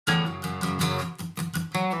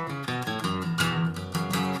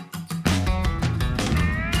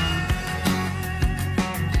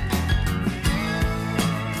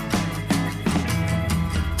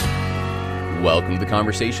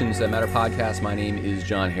Conversations That Matter podcast. My name is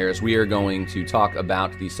John Harris. We are going to talk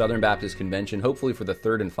about the Southern Baptist Convention, hopefully for the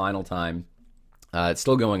third and final time. It's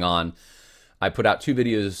still going on. I put out 2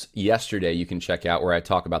 videos yesterday you can check out where I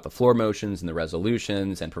talk about the floor motions and the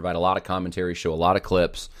resolutions and provide a lot of commentary, show a lot of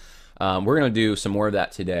clips. We're going to do some more of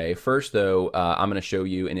that today. First, though, I'm going to show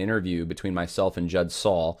you an interview between myself and Judd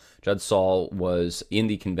Saul. Judd Saul was in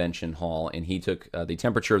the convention hall, and he took the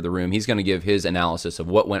temperature of the room. He's going to give his analysis of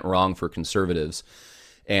what went wrong for conservatives.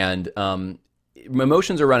 And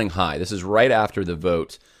emotions are running high. This is right after the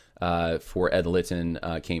vote for Ed Litton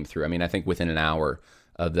came through. I mean, I think within an hour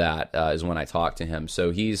of that is when I talked to him. So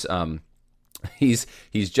he's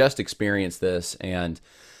just experienced this, and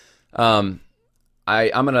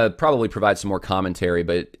I'm going to probably provide some more commentary,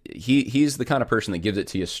 but he's the kind of person that gives it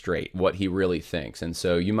to you straight, what he really thinks. And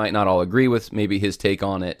so you might not all agree with maybe his take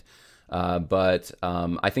on it, but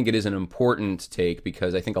I think it is an important take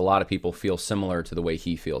because I think a lot of people feel similar to the way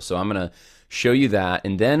he feels. So I'm going to show you that,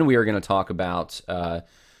 and then we are going to talk about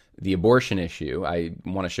the abortion issue. I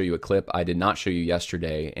want to show you a clip I did not show you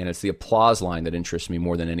yesterday, and it's the applause line that interests me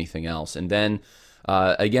more than anything else. And then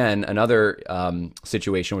again, another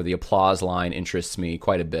situation where the applause line interests me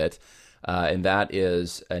quite a bit, and that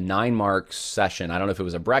is a 9-mark session. I don't know if it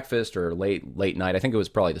was a breakfast or late night. I think it was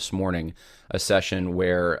probably this morning, a session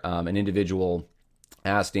where an individual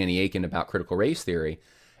asked Danny Akin about critical race theory,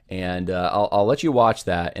 and I'll let you watch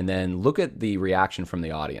that and then look at the reaction from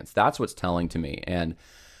the audience. That's what's telling to me, and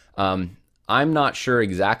I'm not sure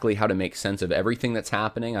exactly how to make sense of everything that's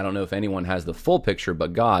happening. I don't know if anyone has the full picture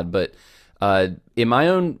but God, but in my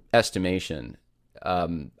own estimation,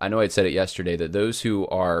 I know I'd said it yesterday, that those who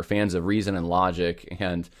are fans of reason and logic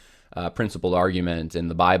and principled argument in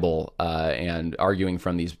the Bible and arguing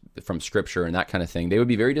from Scripture and that kind of thing, they would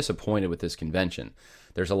be very disappointed with this convention.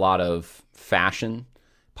 There's a lot of fashion,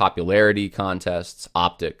 popularity contests,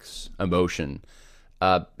 optics, emotion.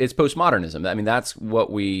 It's postmodernism. I mean, that's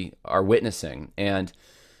what we are witnessing. And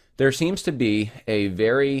there seems to be a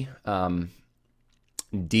very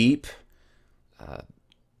deep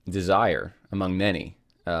desire among many.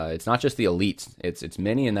 It's not just the elites. It's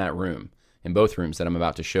many in that room, in both rooms that I'm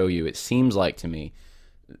about to show you. It seems like to me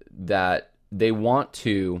that they don't want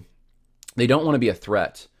to be a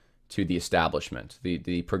threat to the establishment,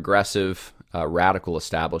 the progressive, radical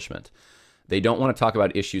establishment. They don't want to talk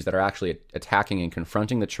about issues that are actually attacking and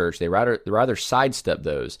confronting the church. They rather sidestep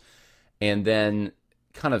those, and then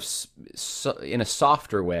kind of in a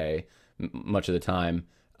softer way, much of the time,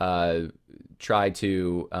 try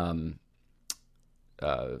to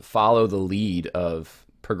follow the lead of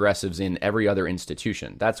progressives in every other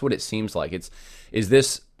institution. That's what it seems like. Is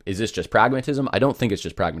this just pragmatism? I don't think it's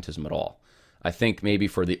just pragmatism at all. I think maybe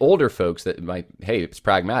for the older folks that might, hey, it's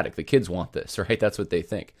pragmatic. The kids want this, right? That's what they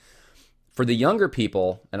think. For the younger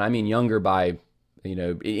people, and I mean younger by,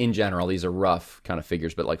 in general, these are rough kind of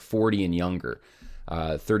figures, but like 40 and younger,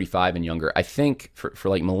 35 and younger. I think for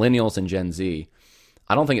like millennials and Gen Z,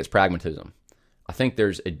 I don't think it's pragmatism. I think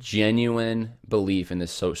there's a genuine belief in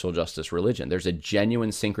this social justice religion. There's a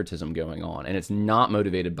genuine syncretism going on, and it's not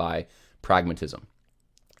motivated by pragmatism.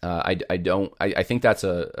 I think that's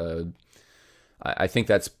I think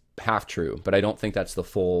that's half true, but I don't think that's the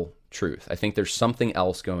full truth. I think there's something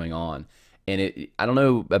else going on, and I don't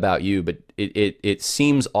know about you, but it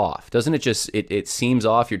seems off, doesn't it? Just it seems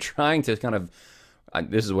off. You're trying to kind of.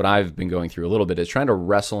 This is what I've been going through a little bit, is trying to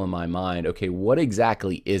wrestle in my mind, okay, what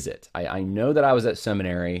exactly is it? I know that I was at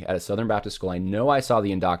seminary at a Southern Baptist school. I know I saw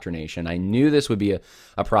the indoctrination. I knew this would be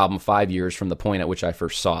a problem 5 years from the point at which I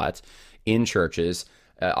first saw it in churches.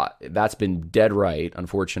 That's been dead right,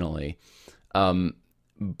 unfortunately.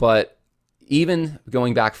 But even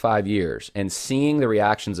going back 5 years and seeing the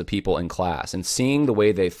reactions of people in class and seeing the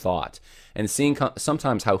way they thought and seeing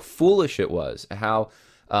sometimes how foolish it was, how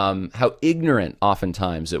ignorant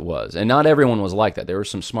oftentimes it was. And not everyone was like that. There were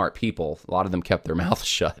some smart people. A lot of them kept their mouths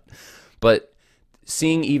shut. But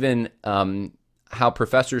seeing even how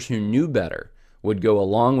professors who knew better would go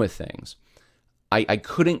along with things, I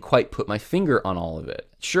couldn't quite put my finger on all of it.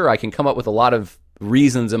 Sure, I can come up with a lot of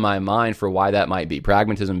reasons in my mind for why that might be,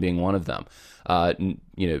 pragmatism being one of them,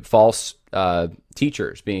 false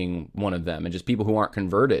teachers being one of them, and just people who aren't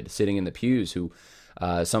converted sitting in the pews who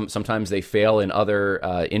sometimes they fail in other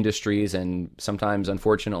industries, and sometimes,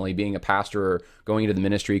 unfortunately, being a pastor or going into the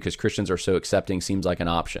ministry because Christians are so accepting seems like an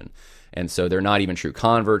option. And so they're not even true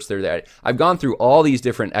converts. They're there. I've gone through all these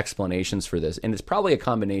different explanations for this, and it's probably a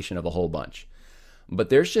combination of a whole bunch. But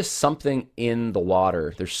there's just something in the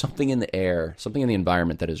water, there's something in the air, something in the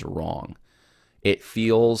environment that is wrong. it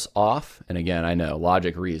feels off. And again, I know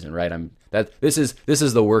logic, reason, right? This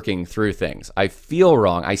is the working through things. I feel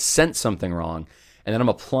wrong. I sense something wrong, and then I'm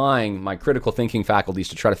applying my critical thinking faculties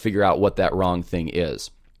to try to figure out what that wrong thing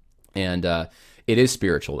is. And it is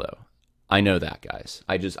spiritual, though. I know that, guys.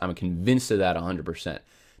 I'm convinced of that 100%.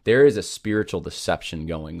 There is a spiritual deception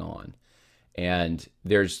going on, and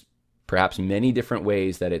there's perhaps many different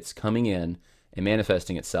ways that it's coming in and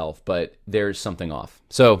manifesting itself, but there's something off.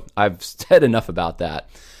 So I've said enough about that.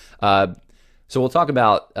 So we'll talk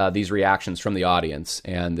about these reactions from the audience,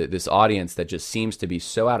 and this audience that just seems to be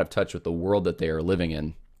so out of touch with the world that they are living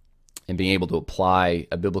in, and being able to apply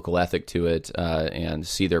a biblical ethic to it and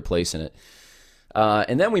see their place in it.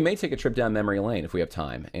 And then we may take a trip down memory lane if we have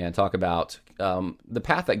time and talk about the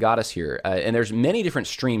path that got us here. And there's many different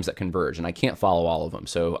streams that converge, and I can't follow all of them.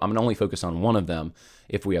 So I'm going to only focus on one of them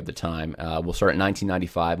if we have the time. We'll start at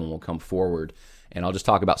 1995 and we'll come forward. And I'll just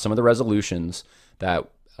talk about some of the resolutions that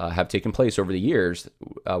have taken place over the years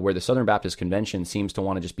where the Southern Baptist Convention seems to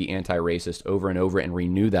want to just be anti-racist over and over and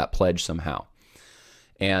renew that pledge somehow.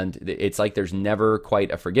 And it's like there's never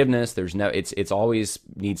quite a forgiveness. It's always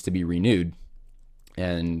needs to be renewed.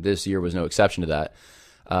 And this year was no exception to that.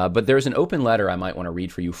 But there's an open letter I might want to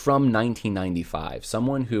read for you from 1995.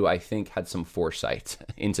 Someone who I think had some foresight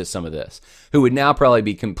into some of this, who would now probably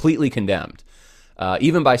be completely condemned,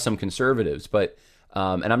 even by some conservatives. But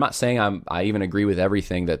and I'm not saying I even agree with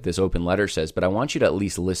everything that this open letter says, but I want you to at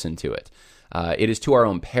least listen to it. It is to our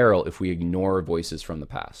own peril if we ignore voices from the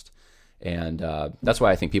past. And that's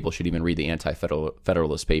why I think people should even read the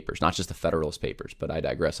anti-federalist papers, not just the Federalist papers, but I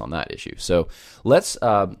digress on that issue. So let's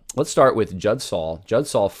start with Judd Saul. Judd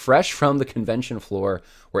Saul, fresh from the convention floor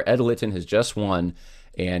where Ed Litton has just won,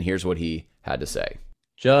 and here's what he had to say.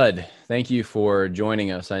 Judd, thank you for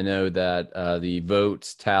joining us. I know that the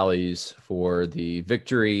vote tallies for the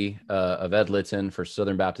victory of Ed Litton for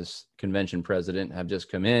Southern Baptist Convention president have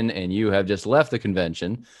just come in, and you have just left the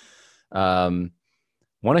convention.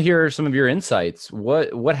 Want to hear some of your insights.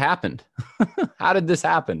 What happened? How did this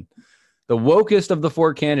happen? The wokest of the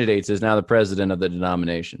four candidates is now the president of the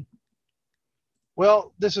denomination.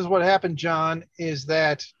 Well, this is what happened, John, is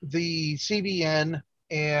that the CBN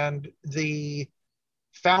and the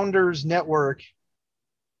Founders Network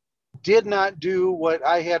did not do what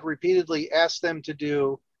I had repeatedly asked them to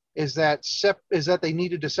do, is that they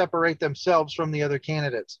needed to separate themselves from the other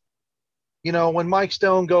candidates. You know, when Mike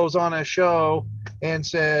Stone goes on a show and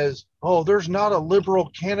says, "Oh, there's not a liberal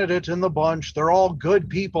candidate in the bunch. They're all good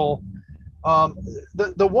people."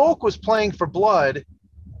 The woke was playing for blood,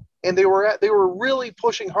 and they were really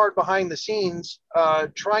pushing hard behind the scenes,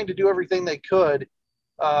 trying to do everything they could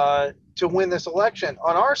to win this election.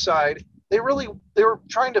 On our side, they were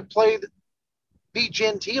trying to be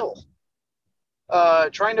genteel,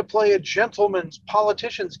 trying to play a gentleman's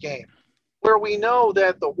politician's game, where we know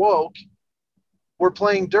that the woke were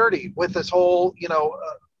playing dirty with this whole,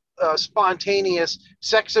 spontaneous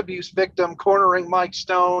sex abuse victim cornering Mike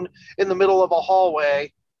Stone in the middle of a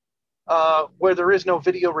hallway, where there is no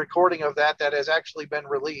video recording of that has actually been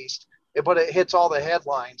released, but it hits all the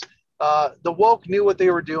headlines. The woke knew what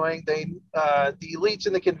they were doing. The elites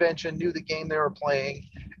in the convention knew the game they were playing,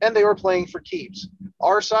 and they were playing for keeps.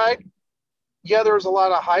 Our side, yeah, there was a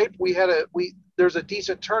lot of hype. There's a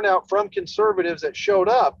decent turnout from conservatives that showed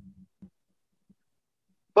up,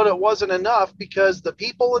 but it wasn't enough, because the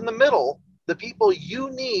people in the middle, the people you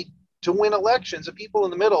need to win elections, the people in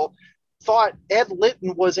the middle thought Ed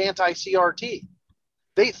Litton was anti-CRT.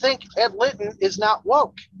 They think Ed Litton is not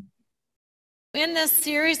woke. In this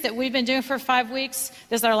series that we've been doing for 5 weeks,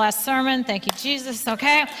 this is our last sermon. Thank you, Jesus.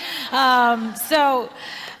 Okay. So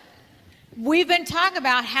we've been talking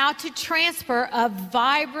about how to transfer a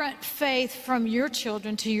vibrant faith from your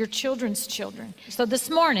children to your children's children. So this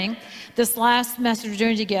morning, this last message we're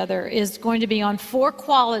doing together is going to be on 4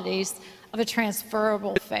 qualities of a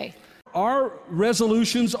transferable faith. Our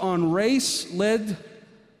resolutions on race led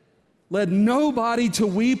nobody to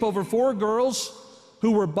weep over 4 girls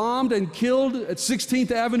who were bombed and killed at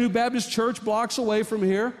 16th Avenue Baptist Church blocks away from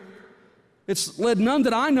here. It's led none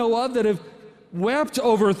that I know of that have wept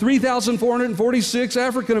over 3,446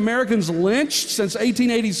 African Americans lynched since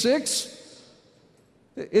 1886.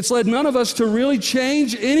 It's led none of us to really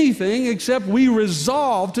change anything except we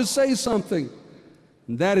resolve to say something.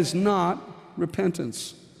 And that is not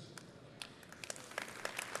repentance.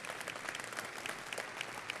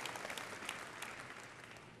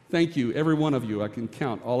 Thank you, every one of you. I can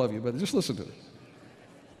count all of you, but just listen to me.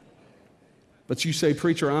 But you say,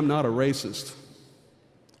 "Preacher, I'm not a racist."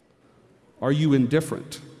 Are you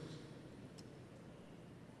indifferent?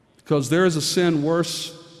 Because there is a sin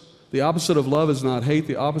worse The opposite of love is not hate.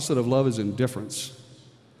 The opposite of love is indifference.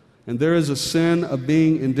 And there is a sin of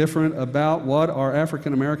being indifferent about what our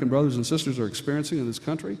African American brothers and sisters are experiencing in this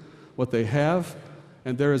country, what they have,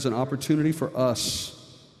 and there is an opportunity for us.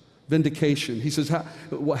 Vindication. He says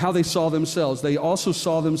how they saw themselves. They also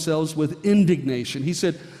saw themselves with indignation. He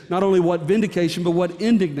said not only what vindication, but what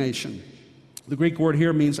indignation. The Greek word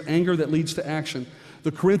here means anger that leads to action.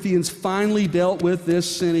 The Corinthians finally dealt with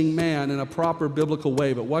this sinning man in a proper biblical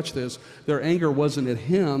way. But watch this. Their anger wasn't at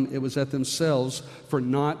him, it was at themselves for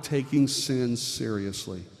not taking sin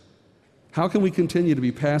seriously. How can we continue to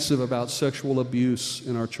be passive about sexual abuse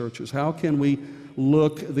in our churches? How can we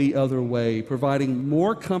look the other way, providing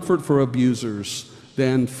more comfort for abusers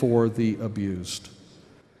than for the abused?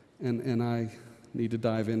 And I need to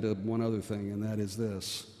dive into one other thing, and that is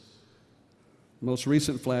this. Most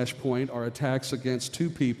recent flashpoint are attacks against two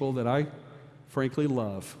people that I frankly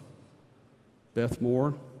love, Beth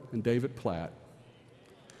Moore and David Platt.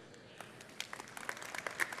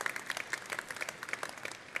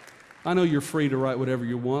 I know you're free to write whatever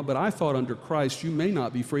you want, but I thought under Christ you may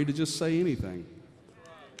not be free to just say anything.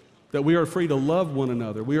 That we are free to love one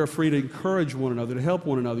another. We are free to encourage one another, to help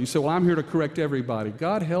one another. You say, well, I'm here to correct everybody.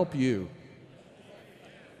 God help you.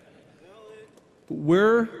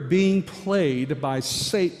 We're being played by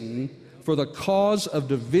Satan for the cause of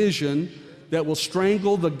division that will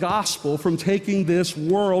strangle the gospel from taking this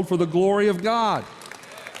world for the glory of God.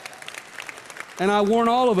 And I warn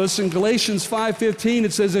all of us in Galatians 5:15,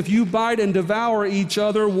 it says, if you bite and devour each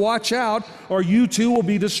other, watch out, or you too will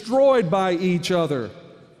be destroyed by each other.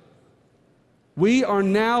 We are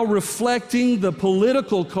now reflecting the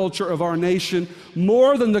political culture of our nation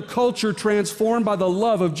more than the culture transformed by the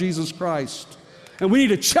love of Jesus Christ. And we need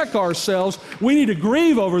to check ourselves. We need to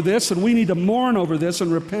grieve over this, and we need to mourn over this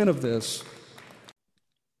and repent of this.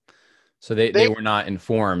 So they were not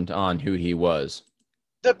informed on who he was.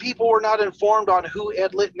 The people were not informed on who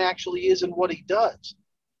Ed Litton actually is and what he does.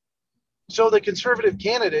 So the conservative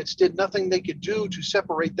candidates did nothing they could do to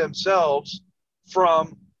separate themselves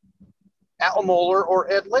from Al Mohler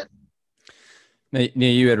or Ed Litton. Now,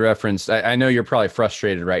 you had referenced, I know you're probably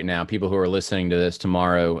frustrated right now. People who are listening to this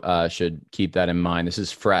tomorrow should keep that in mind. This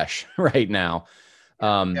is fresh right now.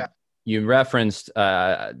 Yeah. You referenced,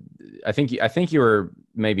 I think you were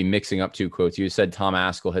maybe mixing up two quotes. You said Tom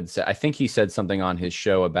Askell had said, I think he said something on his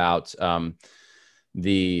show about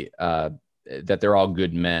that they're all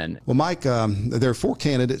good men. Well, Mike, there are 4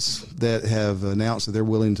 candidates that have announced that they're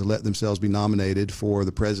willing to let themselves be nominated for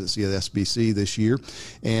the presidency of the SBC this year.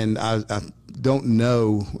 And I don't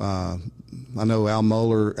know, I know Al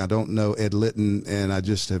Mohler, I don't know Ed Litton, and I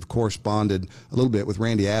just have corresponded a little bit with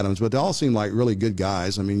Randy Adams, but they all seem like really good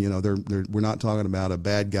guys. I mean, you know, we're not talking about a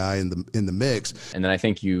bad guy in the mix. And then I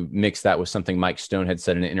think you mixed that with something Mike Stone had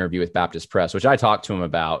said in an interview with Baptist Press, which I talked to him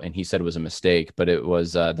about, and he said it was a mistake, but it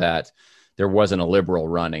was that there wasn't a liberal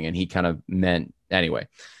running, and he kind of meant, anyway.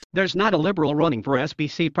 There's not a liberal running for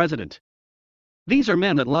SBC president. These are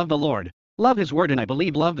men that love the Lord, love his word, and I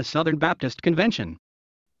believe love the Southern Baptist Convention.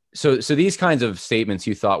 So these kinds of statements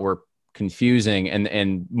you thought were confusing,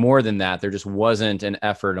 and more than that, there just wasn't an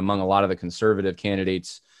effort among a lot of the conservative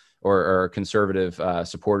candidates or conservative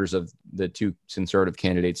supporters of the two conservative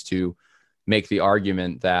candidates to make the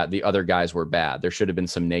argument that the other guys were bad. There should have been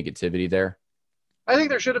some negativity there. I think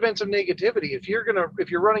there should have been some negativity. If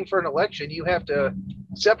you're running for an election, you have to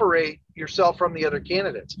separate yourself from the other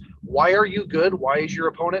candidates. Why are you good? Why is your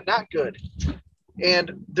opponent not good?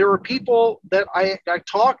 And there were people that I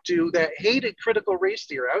talked to that hated critical race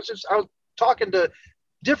theory. I was talking to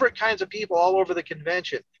different kinds of people all over the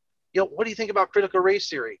convention. You know, what do you think about critical race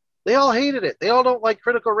theory? They all hated it. They all don't like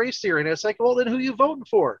critical race theory. And it's like, well, then who are you voting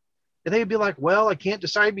for? And they'd be like, well, I can't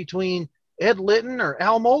decide between Ed Litton or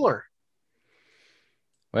Al Mohler.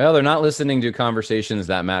 Well, they're not listening to conversations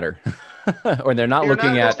that matter, or they're not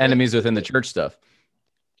looking at enemies within the church stuff.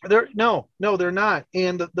 No, they're not.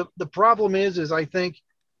 And the problem is I think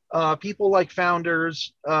people like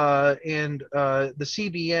Founders and the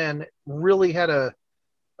CBN really had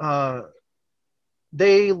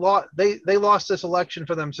they lost this election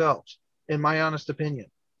for themselves, in my honest opinion.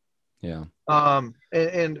 Yeah.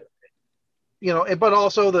 And you know, but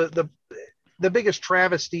also the biggest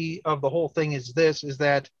travesty of the whole thing is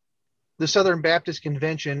that the Southern Baptist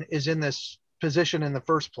Convention is in this position in the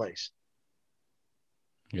first place.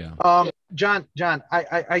 Yeah. John,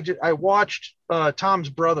 I watched Tom's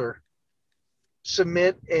brother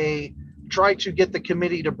try to get the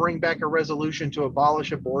committee to bring back a resolution to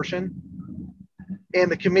abolish abortion,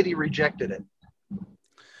 and the committee rejected it.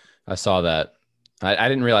 I saw that. I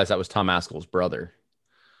didn't realize that was Tom Askell's brother.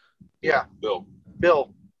 Yeah.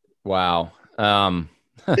 Bill. Wow. So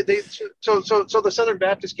the Southern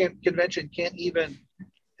Baptist Convention can't even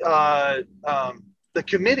the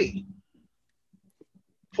committee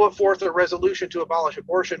put forth a resolution to abolish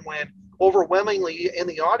abortion when overwhelmingly in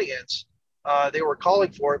the audience they were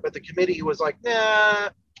calling for it, but the committee was like, nah,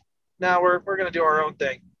 we're going to do our own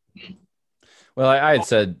thing. Well, I had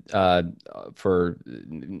said we're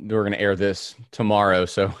going to air this tomorrow,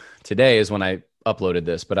 so today is when I uploaded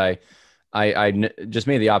this. But I just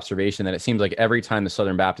made the observation that it seems like every time the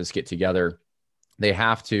Southern Baptists get together, they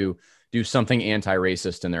have to do something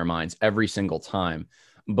anti-racist in their minds every single time.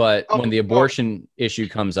 But when the abortion issue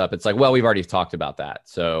comes up, it's like, well, we've already talked about that,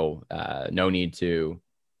 so no need to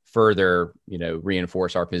further,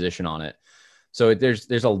 reinforce our position on it. So there's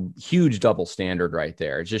a huge double standard right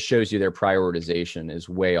there. It just shows you their prioritization is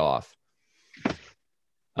way off.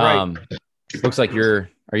 Right. Looks like are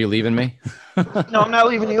you leaving me? No, I'm not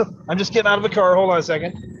leaving you. I'm just getting out of the car. Hold on a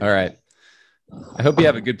second. All right. I hope you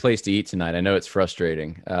have a good place to eat tonight. I know it's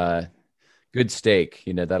frustrating. Good steak,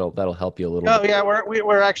 that'll help you a little bit. Oh yeah,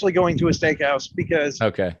 we're actually going to a steakhouse because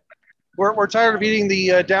okay. We're tired of eating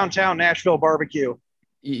the downtown Nashville barbecue.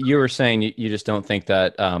 You were saying you just don't think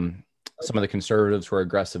that some of the conservatives were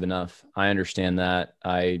aggressive enough. I understand that.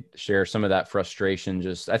 I share some of that frustration.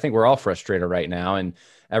 I think we're all frustrated right now, and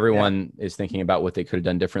everyone is thinking about what they could have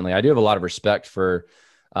done differently. I do have a lot of respect for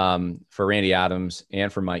Randy Adams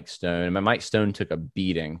and for Mike Stone. And Mike Stone took a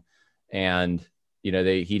beating, and he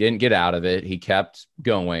didn't get out of it. He kept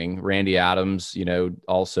going. Randy Adams,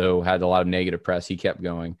 also had a lot of negative press. He kept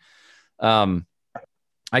going.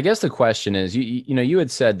 I guess the question is, you had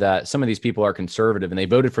said that some of these people are conservative and they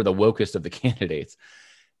voted for the wokest of the candidates.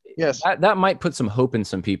 Yes. That might put some hope in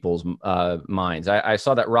some people's minds. I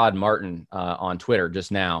saw that Rod Martin on Twitter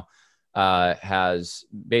just now has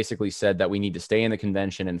basically said that we need to stay in the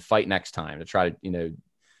convention and fight next time to try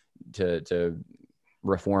to, to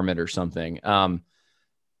reform it or something.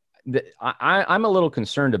 I'm a little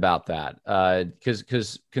concerned about that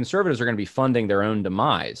because conservatives are going to be funding their own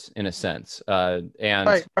demise in a sense. And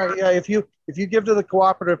right, yeah. If you give to the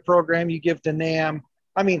cooperative program, you give to NAM.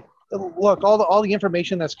 I mean, look, all the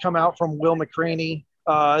information that's come out from Will McCraney,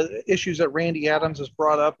 issues that Randy Adams has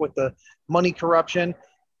brought up with the money corruption.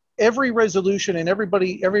 Every resolution and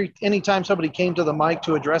anytime somebody came to the mic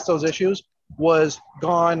to address those issues was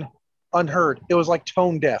gone unheard. It was like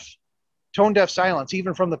tone deaf silence,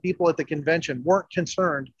 even from the people at the convention, weren't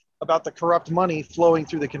concerned about the corrupt money flowing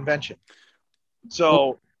through the convention.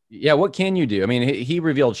 So, yeah, what can you do? I mean, he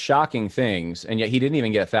revealed shocking things, and yet he didn't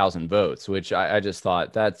even get 1,000 votes, which I just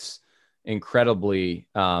thought that's incredibly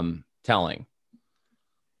telling.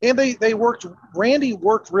 And Randy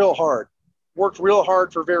worked real hard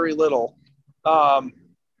for very little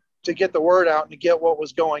to get the word out and to get what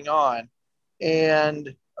was going on.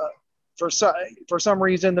 And for some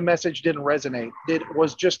reason, the message didn't resonate. It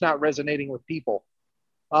was just not resonating with people.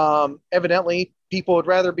 Evidently, people would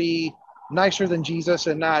rather be nicer than Jesus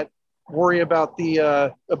and not worry about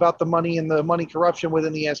the money and the money corruption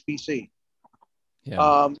within the SBC.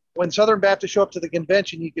 Yeah. When Southern Baptists show up to the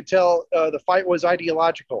convention, you could tell the fight was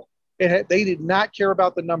ideological. They did not care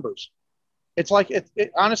about the numbers. It's like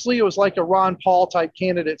honestly, it was like a Ron Paul type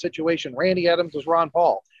candidate situation. Randy Adams was Ron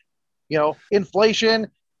Paul.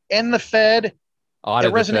 Inflation. And the Fed,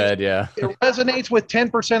 Audit the Fed, yeah. It resonates with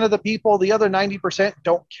 10% of the people. The other 90%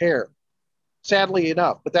 don't care, sadly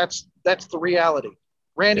enough. But that's the reality.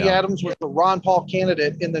 Randy Adams was the Ron Paul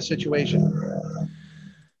candidate in this situation.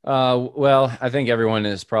 Well, I think everyone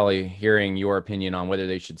is probably hearing your opinion on whether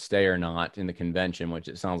they should stay or not in the convention, which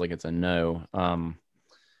it sounds like it's a no.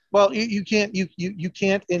 Well, you can't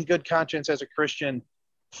in good conscience as a Christian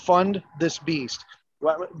fund this beast.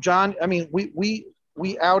 John, I mean,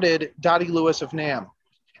 we outed Dottie Lewis of NAM.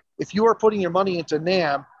 If you are putting your money into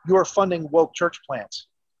NAM, you are funding woke church plants.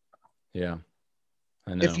 Yeah,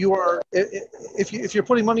 I know. If you're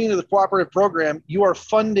putting money into the cooperative program, you are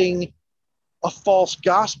funding a false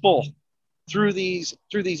gospel through these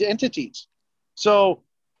entities. So,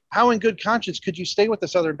 how in good conscience could you stay with the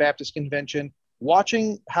Southern Baptist Convention,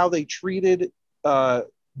 watching how they treated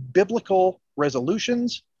biblical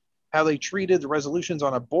resolutions, how they treated the resolutions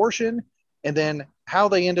on abortion, and then how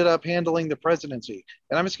they ended up handling the presidency?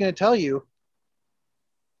 And I'm just going to tell you,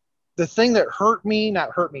 the thing that hurts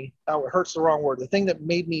the wrong word. The thing that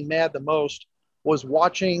made me mad the most was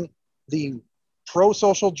watching the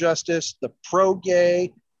pro-social justice, the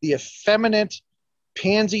pro-gay, the effeminate,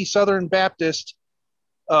 pansy Southern Baptist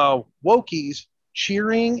wokies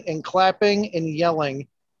cheering and clapping and yelling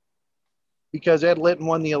because Ed Litton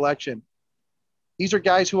won the election. These are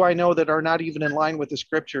guys who I know that are not even in line with the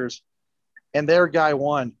scriptures. and their guy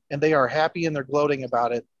won, and they are happy and they're gloating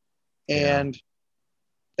about it. And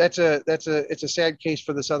it's a sad case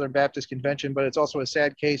for the Southern Baptist Convention, but it's also a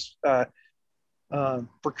sad case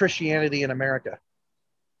for Christianity in America.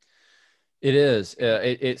 It is.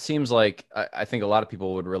 It seems like I think a lot of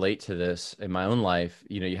people would relate to this in my own life.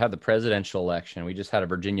 You know, you have the presidential election. We just had a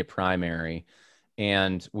Virginia primary,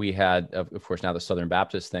 and we had, of course, now the Southern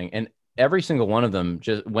Baptist thing. And every single one of them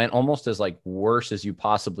just went almost as like worse as you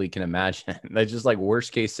possibly can imagine. They're just like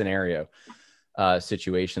worst case scenario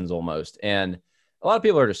situations almost. And a lot of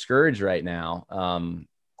people are discouraged right now.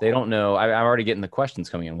 They don't know. I'm already getting the questions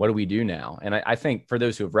coming in. What do we do now? And I think for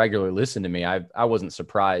those who have regularly listened to me, I wasn't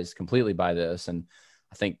surprised completely by this. And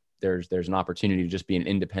I think there's an opportunity to just be an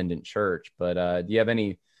independent church. But do you have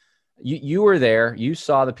any, you were there, you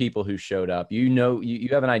saw the people who showed up, you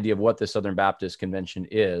have an idea of what the Southern Baptist Convention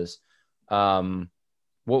is.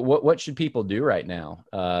 What should people do right now?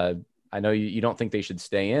 I know you don't think they should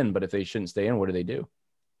stay in, but if they shouldn't stay in, what do they do?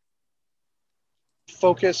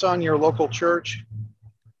 Focus on your local church.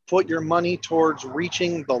 Put your money towards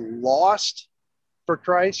reaching the lost for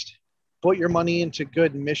Christ. Put your money into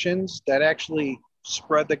good missions that actually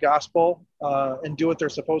spread the gospel and do what they're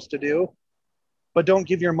supposed to do. But don't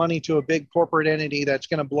give your money to a big corporate entity that's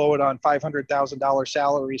going to blow it on $500,000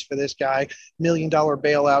 salaries for this guy, $1 million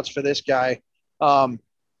bailouts for this guy.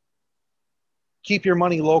 Keep your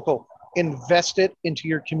money local. Invest it into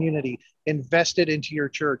your community. Invest it into your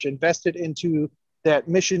church. Invest it into that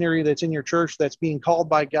missionary that's in your church that's being called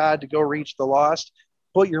by God to go reach the lost.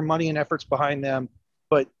 Put your money and efforts behind them.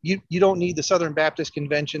 But you don't need the Southern Baptist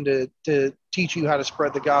Convention to teach you how to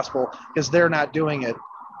spread the gospel, because they're not doing it.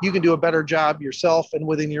 You can do a better job yourself and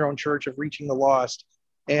within your own church of reaching the lost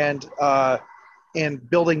and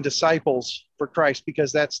building disciples for Christ,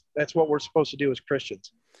 because that's what we're supposed to do as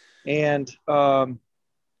Christians. And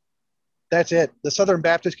that's it. The Southern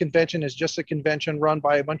Baptist Convention is just a convention run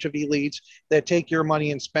by a bunch of elites that take your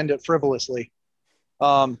money and spend it frivolously.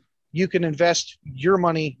 You can invest your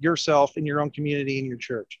money yourself in your own community, in your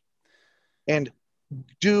church, and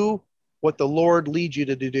do what the Lord leads you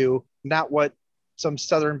to do, not what some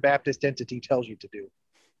Southern Baptist entity tells you to do.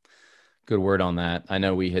 Good word on that. I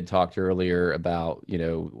know we had talked earlier about,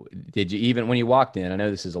 did you even, when you walked in, I know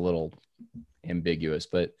this is a little ambiguous,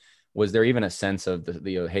 but was there even a sense of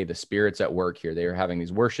hey, the Spirit's at work here? They were having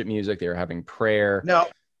these worship music. They were having prayer. No,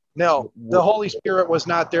 the Holy Spirit was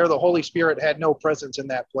not there. The Holy Spirit had no presence in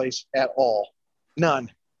that place at all. None.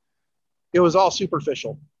 It was all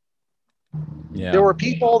superficial. Yeah. There were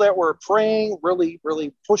people that were praying, really,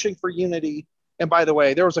 really pushing for unity. And by the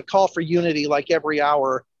way, there was a call for unity like every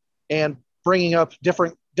hour, and bringing up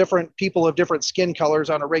different people of different skin colors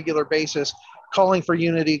on a regular basis, calling for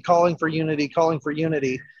unity, calling for unity, calling for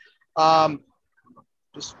unity. I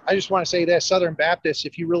just want to say this, Southern Baptists,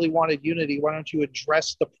 if you really wanted unity, why don't you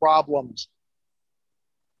address the problems?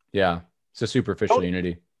 Yeah, it's a superficial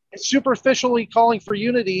unity. It's superficially calling for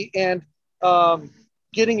unity and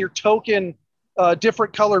getting your token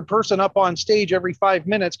different colored person up on stage every 5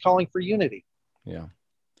 minutes calling for unity. Yeah.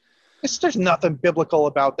 There's nothing biblical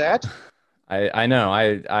about that. I know.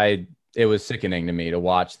 It was sickening to me to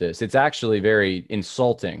watch this. It's actually very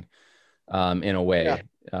insulting in a way. Yeah.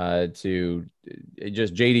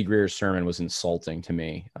 Just J.D. Greer's sermon was insulting to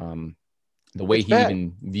me. The way he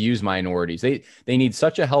even views minorities. They need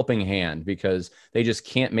such a helping hand because they just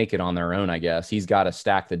can't make it on their own, I guess. He's got to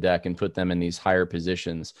stack the deck and put them in these higher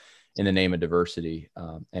positions in the name of diversity.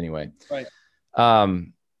 Anyway. Right.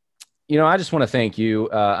 I just want to thank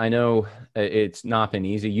you. I know it's not been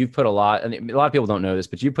easy. You've put a lot, and a lot of people don't know this,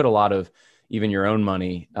 but you put a lot of even your own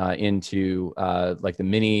money into like the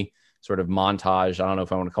mini sort of montage. I don't know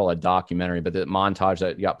if I want to call it a documentary, but the montage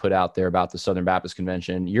that got put out there about the Southern Baptist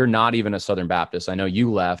Convention. You're not even a Southern Baptist. I know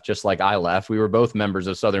you left just like I left. We were both members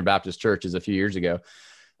of Southern Baptist churches a few years ago.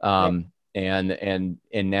 And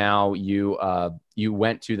now you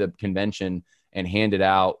went to the convention and handed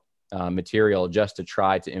out material just to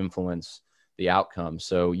try to influence the outcome.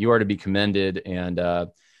 So you are to be commended.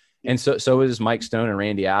 And so is Mike Stone and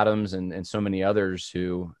Randy Adams and so many others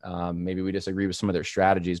who maybe we disagree with some of their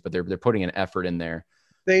strategies, but they're putting an effort in there.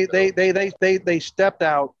 They stepped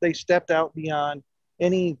out. They stepped out beyond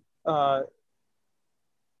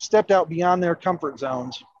beyond their comfort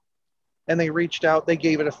zones, and they reached out. They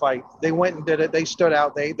gave it a fight. They went and did it. They stood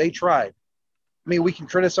out. They tried. I mean, we can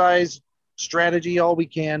criticize strategy all we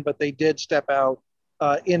can, but they did step out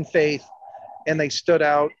in faith, and they stood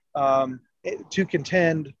out to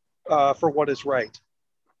contend for what is right,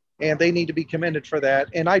 and they need to be commended for that.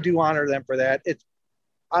 And I do honor them for that.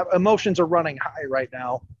 Emotions are running high right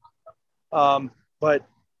now, but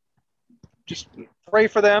just pray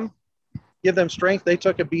for them, give them strength. They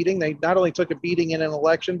took a beating. They not only took a beating in an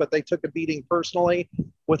election, but they took a beating personally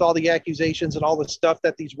with all the accusations and all the stuff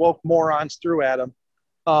that these woke morons threw at them.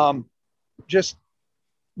 Just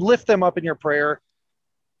lift them up in your prayer.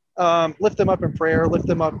 Lift them up in prayer. Lift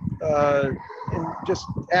them up and just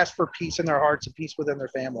ask for peace in their hearts and peace within their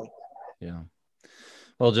family. Yeah.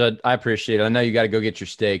 Well, Judd, I appreciate it. I know you got to go get your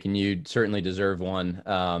steak, and you certainly deserve one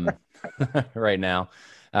right now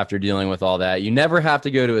after dealing with all that. You never have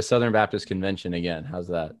to go to a Southern Baptist convention again. How's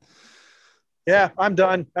that? Yeah, I'm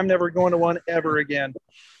done. I'm never going to one ever again.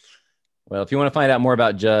 Well, if you want to find out more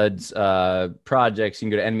about Judd's projects, you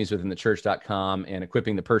can go to enemieswithinthechurch.com and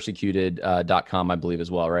equippingthepersecuted.com, I believe,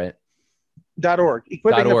 as well, right? .org.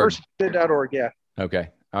 Equippingthepersecuted.org, yeah. Okay.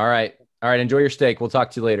 All right. Enjoy your steak. We'll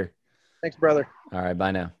talk to you later. Thanks, brother. All right.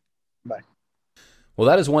 Bye now. Bye. Well,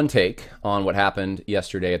 that is one take on what happened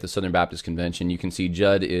yesterday at the Southern Baptist Convention. You can see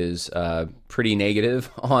Judd is pretty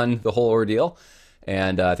negative on the whole ordeal,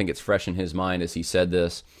 and I think it's fresh in his mind as he said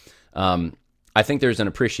this. I think there's an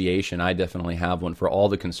appreciation. I definitely have one for all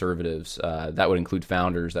the conservatives. That would include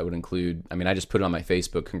founders. That would include, I just put it on my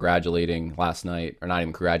Facebook congratulating last night, or not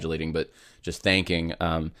even congratulating, but just thanking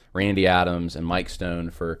Randy Adams and Mike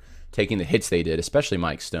Stone for taking the hits they did, especially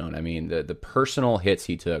Mike Stone. The personal hits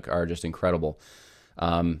he took are just incredible.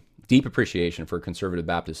 Deep appreciation for Conservative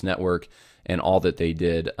Baptist Network and all that they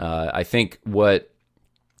did. I think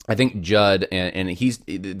Judd, and he's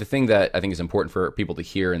the thing that I think is important for people to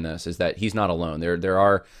hear in this is that he's not alone.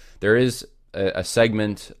 There is a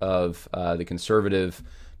segment of the conservative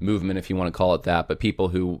movement, if you want to call it that, but people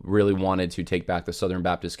who really wanted to take back the Southern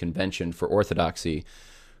Baptist Convention for orthodoxy,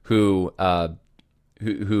 who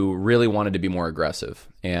really wanted to be more aggressive.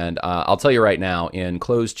 And I'll tell you right now, in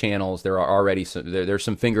closed channels, there are already there's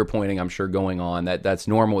some finger pointing, I'm sure, going on. That's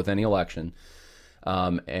normal with any election.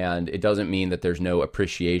 And it doesn't mean that there's no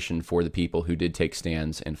appreciation for the people who did take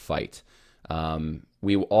stands and fight.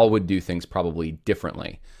 We all would do things probably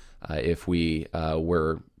differently if we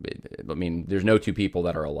were, there's no two people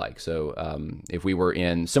that are alike. So if we were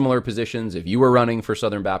in similar positions, if you were running for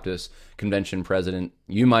Southern Baptist Convention president,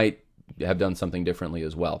 you might have done something differently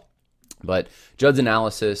as well. But Judd's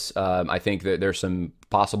analysis, I think that there's some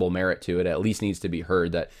possible merit to it. At least needs to be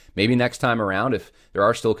heard that maybe next time around, if there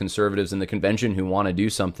are still conservatives in the convention who want to do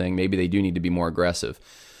something, maybe they do need to be more aggressive.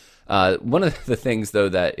 One of the things, though,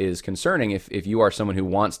 that is concerning, if you are someone who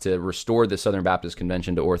wants to restore the Southern Baptist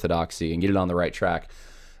Convention to orthodoxy and get it on the right track,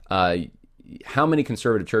 how many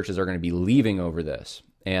conservative churches are going to be leaving over this?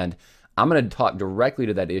 And I'm going to talk directly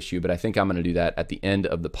to that issue, but I think I'm going to do that at the end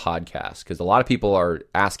of the podcast because a lot of people are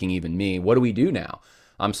asking even me, what do we do now?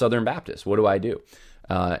 I'm Southern Baptist. What do I do?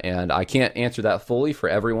 And I can't answer that fully for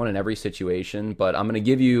everyone in every situation, but I'm going to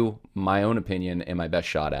give you my own opinion and my best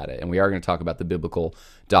shot at it. And we are going to talk about the biblical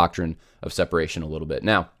doctrine of separation a little bit.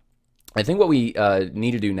 Now, I think what we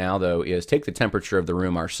need to do now, though, is take the temperature of the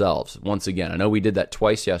room ourselves. Once again, I know we did that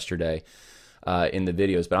twice yesterday in the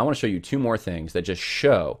videos, but I want to show you two more things that just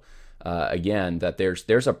show again, that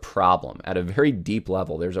there's a problem at a very deep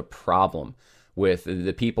level. There's a problem with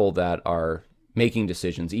the people that are making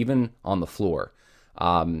decisions, even on the floor.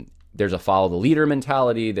 There's a follow the leader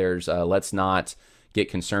mentality. There's let's not get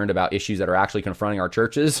concerned about issues that are actually confronting our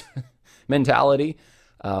churches mentality.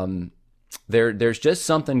 There's just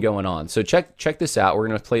something going on. So check this out. We're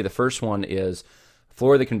going to play the first one is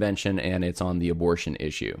floor of the convention, and it's on the abortion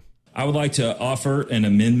issue. I would like to offer an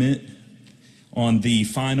amendment on the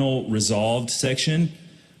final resolved section.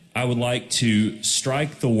 I would like to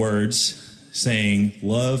strike the words saying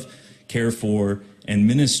love, care for, and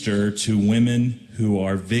minister to women who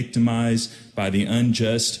are victimized by the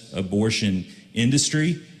unjust abortion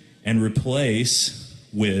industry and replace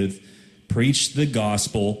with preach the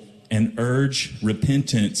gospel and urge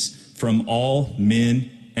repentance from all men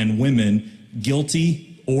and women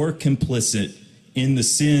guilty or complicit in the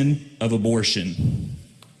sin of abortion.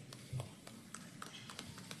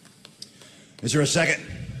 Is there a second?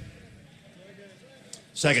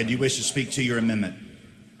 Second, do you wish to speak to your amendment?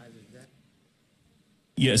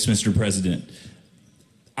 Yes, Mr. President.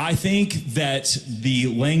 I think that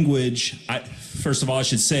the language, first of all, I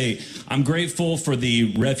should say, I'm grateful for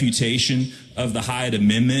the refutation of the Hyatt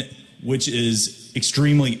Amendment, which is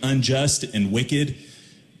extremely unjust and wicked.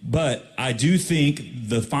 But I do think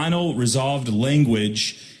the final resolved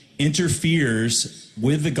language interferes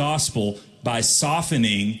with the gospel by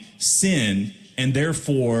softening sin and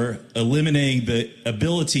therefore eliminating the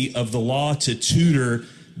ability of the law to tutor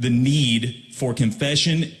the need for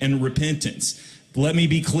confession and repentance. Let me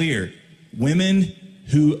be clear. Women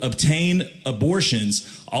who obtain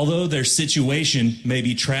abortions, although their situation may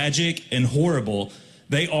be tragic and horrible,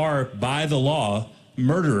 they are, by the law,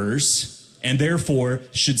 murderers, and therefore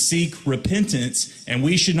should seek repentance, and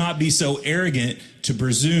we should not be so arrogant to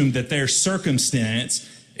presume that their circumstance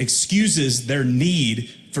excuses their need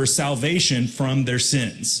for salvation from their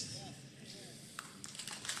sins.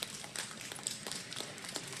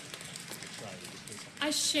 I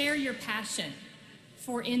share your passion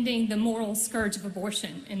for ending the moral scourge of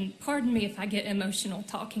abortion, and pardon me if I get emotional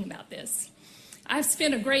talking about this. I've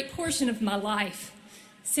spent a great portion of my life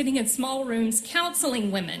sitting in small rooms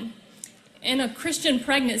counseling women in a Christian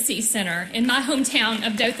pregnancy center in my hometown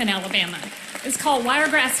of Dothan, Alabama. It's called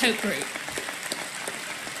Wiregrass Hope Group.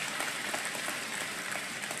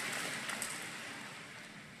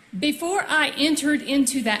 Before I entered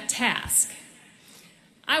into that task,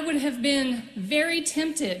 I would have been very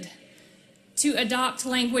tempted to adopt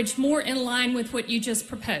language more in line with what you just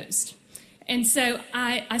proposed. And so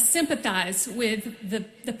I sympathize with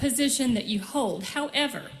the position that you hold.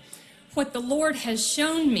 However, what the Lord has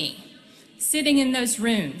shown me sitting in those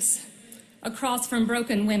rooms across from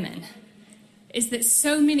broken women is that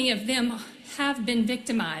so many of them have been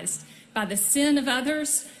victimized by the sin of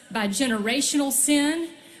others, by generational sin,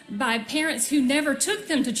 by parents who never took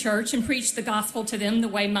them to church and preached the gospel to them the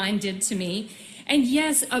way mine did to me. And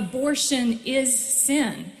yes, abortion is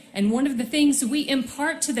sin. And one of the things we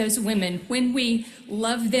impart to those women when we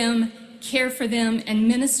love them, care for them, and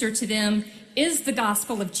minister to them is the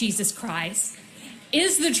gospel of Jesus Christ,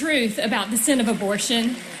 is the truth about the sin of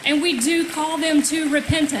abortion, and we do call them to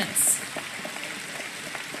repentance.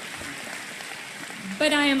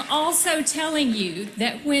 But I am also telling you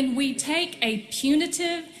that when we take a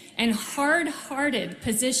punitive and hard-hearted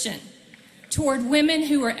position toward women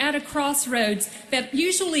who are at a crossroads that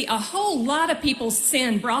usually a whole lot of people's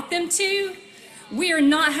sin brought them to, we are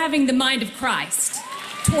not having the mind of Christ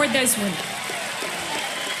toward those women.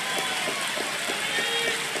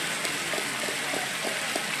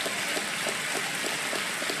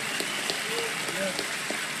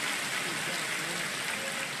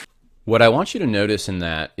 What I want you to notice in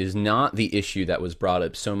that is not the issue that was brought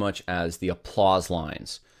up so much as the applause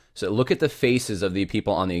lines. So look at the faces of the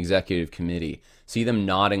people on the executive committee. See them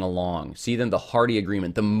nodding along. See them, the hearty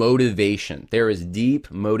agreement, the motivation. There is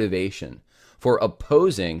deep motivation for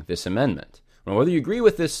opposing this amendment. Now, whether you agree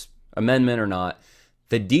with this amendment or not,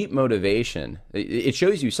 the deep motivation, it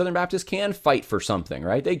shows you Southern Baptists can fight for something,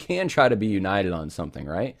 right? They can try to be united on something,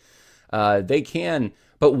 right? They can,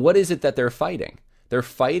 but what is it that they're fighting? They're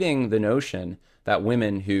fighting the notion that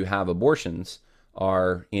women who have abortions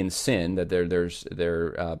are in sin, that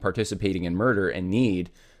they're participating in murder and need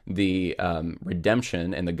the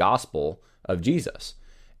redemption and the gospel of Jesus.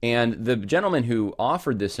 And the gentleman who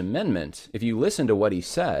offered this amendment, if you listen to what he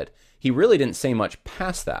said, he really didn't say much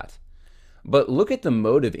past that. But look at the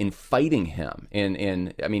motive in fighting him.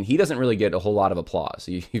 And I mean, he doesn't really get a whole lot of applause.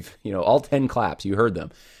 All 10 claps, you heard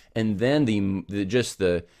them. And then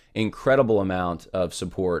the incredible amount of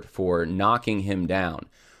support for knocking him down,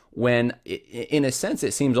 when in a sense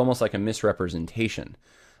it seems almost like a misrepresentation.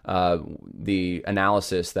 The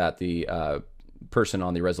analysis that the person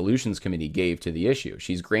on the resolutions committee gave to the issue,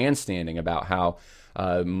 she's grandstanding about how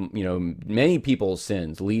many people's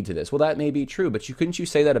sins lead to this. Well, that may be true, but couldn't you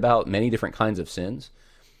say that about many different kinds of sins?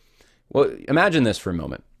 Well, imagine this for a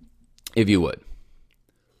moment, if you would.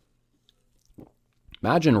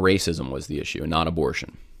 Imagine racism was the issue and not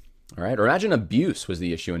abortion. All right, or imagine abuse was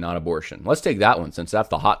the issue and not abortion. Let's take that one since that's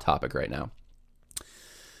the hot topic right now.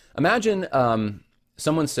 Imagine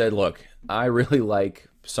someone said, look, I really like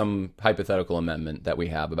some hypothetical amendment that we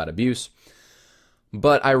have about abuse,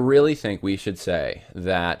 but I really think we should say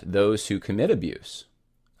that those who commit abuse,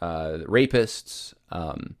 rapists,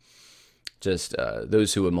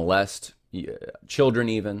 those who would molest children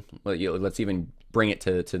even, let's even bring it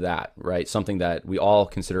to that, right? Something that we all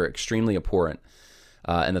consider extremely abhorrent.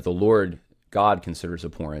 And that the Lord God considers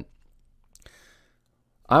abhorrent.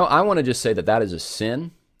 I want to just say that is a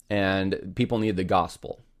sin, and people need the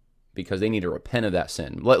gospel because they need to repent of that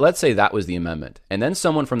sin. Let's say that was the amendment. And then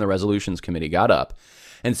someone from the resolutions committee got up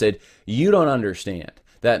and said, you don't understand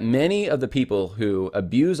that many of the people who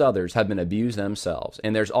abuse others have been abused themselves.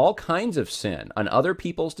 And there's all kinds of sin on other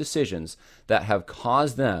people's decisions that have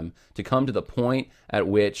caused them to come to the point at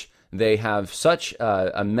which they have such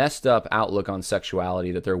a messed up outlook on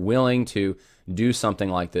sexuality that they're willing to do something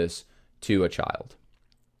like this to a child.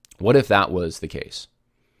 What if that was the case?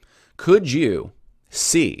 Could you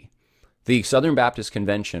see the Southern Baptist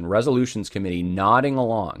Convention Resolutions Committee nodding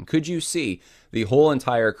along? Could you see the whole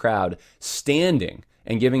entire crowd standing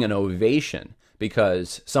and giving an ovation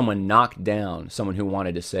because someone knocked down someone who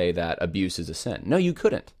wanted to say that abuse is a sin. No, you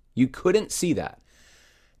couldn't. You couldn't see that.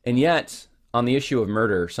 And yet, on the issue of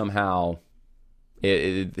murder, somehow,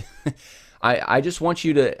 I just want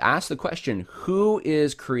you to ask the question, who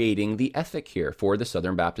is creating the ethic here for the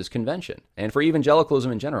Southern Baptist Convention and for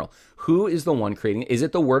evangelicalism in general? Who is the one creating it? Is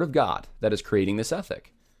it the Word of God that is creating this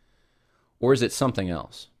ethic? Or is it something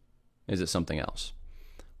else? Is it something else?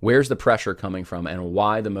 Where's the pressure coming from, and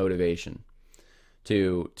why the motivation? They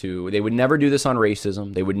would never do this on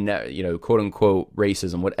racism. They would never, quote unquote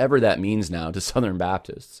racism, whatever that means now to Southern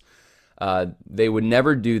Baptists. They would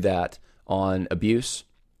never do that on abuse,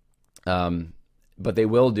 but they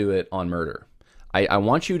will do it on murder. I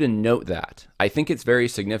want you to note that. I think it's very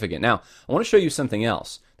significant. Now, I want to show you something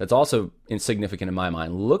else that's also insignificant in my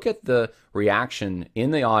mind. Look at the reaction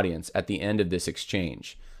in the audience at the end of this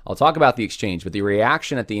exchange. I'll talk about the exchange, but the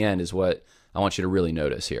reaction at the end is what I want you to really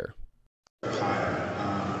notice here. I'm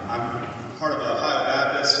part of Ohio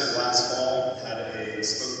Baptist who last fall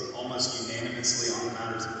spoke almost unanimously on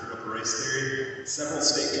matters of critical race theory. Several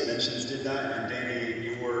state conventions did that, and Danny,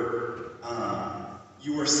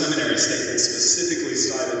 your seminary statement specifically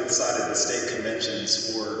cited the state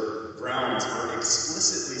conventions for grounds for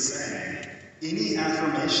explicitly saying any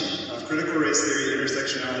affirmation of critical race theory,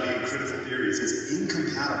 intersectionality, and critical theories is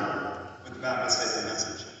incompatible with the Baptist faith and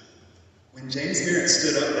message. When James Merritt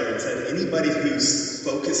stood up there and said anybody who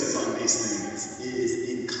focuses on these things is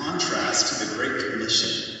in contrast to the Great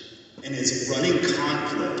Commission and is running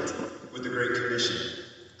conflict with the Great Commission,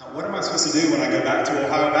 what am I supposed to do when I go back to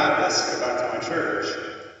Ohio Baptist, go back to my church?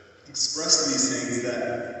 Express these things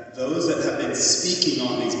that those that have been speaking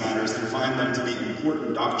on these matters and find them to be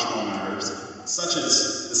important doctrinal matters, such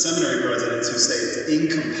as the seminary presidents who say it's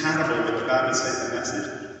incompatible with the Baptist faith and message.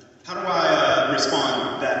 How do I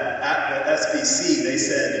respond that at the SBC they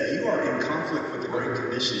said, you are in conflict with the Great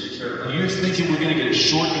Commission to care about? You're thinking we're going to get a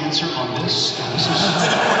short answer on this? This is an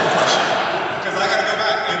important question. Because I got to go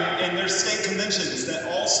back, and there's state conventions that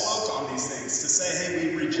all spoke on these things to say,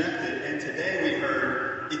 hey, we reject it. And today we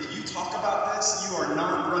heard, if you talk about this, you are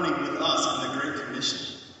not running with us in the Great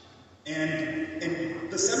Commission.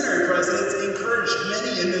 And the seminary presidents encouraged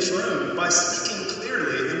many in this room by speaking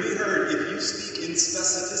clearly. And we heard, if you speak in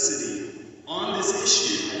specificity on this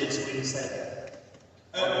issue. I didn't see what you said.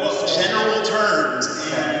 Well, general terms.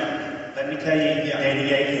 And let me tell you,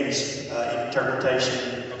 Danny Aiken's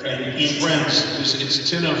interpretation. Okay, friends,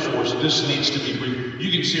 it's 10:04, so this needs to be brief.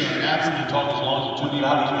 You can see on after you talk as long as it took you.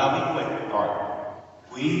 I'll be quick. All right.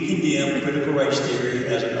 We condemn critical race theory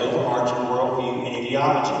as an overarching worldview and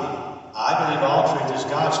ideology. I believe all truth is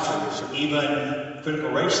God's truth. So even critical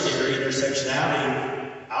race theory, intersectionality,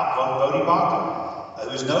 I'll vote Bodie Bacham,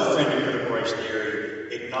 who's no friend of critical race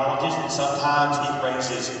theory, acknowledges that sometimes it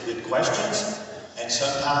raises good questions and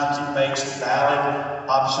sometimes it makes valid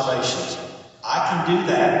observations. I can do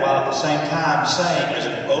that while at the same time saying as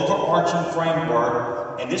an overarching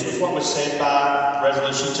framework, and this was what was said by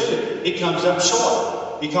Resolution 2, it comes up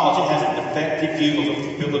short because it has a defective view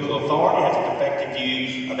of biblical authority, it has a defective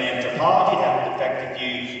view of anthropology, it has a defective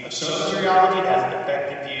view of soteriology, it has a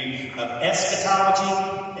defective view of eschatology.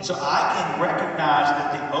 And so I can recognize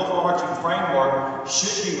that the overarching framework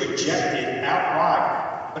should be rejected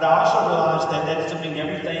outright. But I also realize that that doesn't mean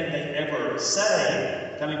everything they ever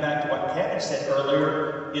say, coming back to what Kevin said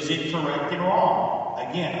earlier, is incorrect and wrong.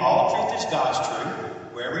 Again, all truth is God's truth,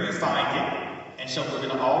 wherever you find it. And so we're going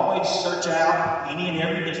to always search out any and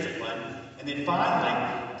every discipline. And then finally,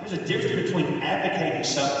 there's a difference between advocating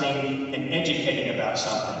something and educating about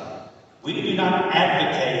something. We do not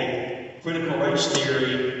advocate critical race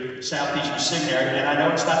theory, Southeastern Seminary, and I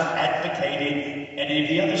know it's not advocated at any of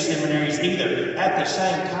the other seminaries either. At the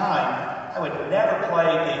same time, I would never play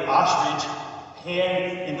the ostrich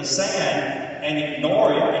head in the sand and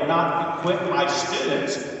ignore it and not equip my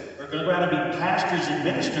students who are going to go out and be pastors and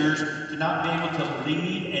ministers to not be able to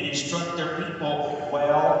lead and instruct their people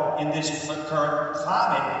well in this current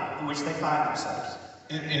climate in which they find themselves.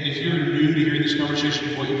 And if you're new to hearing this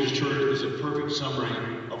conversation, what you just heard is a perfect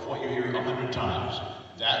summary of what you hear 100 times.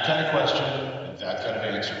 That kind of question, and that kind of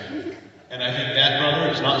answer. And I think that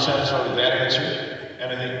brother is not satisfied with that answer,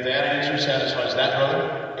 and I think that answer satisfies that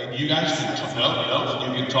brother. And you guys can you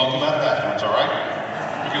can talk about it afterwards, all right?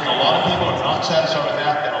 Because a lot of people are not satisfied with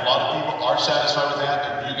that, and a lot of people are satisfied with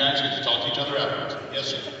that, and you guys get to talk to each other afterwards. Yes,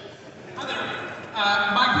 sir. Hi there.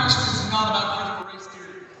 My question is not about critical race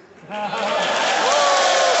theory.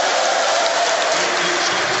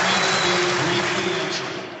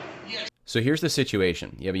 So here's the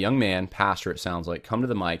situation. You have a young man, pastor, it sounds like, come to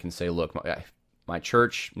the mic and say, look, My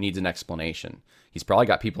church needs an explanation. He's probably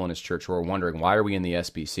got people in his church who are wondering, why are we in the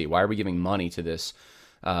SBC? Why are we giving money to this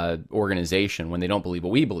organization when they don't believe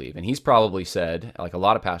what we believe? And he's probably said, like a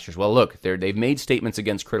lot of pastors, well, look, they've made statements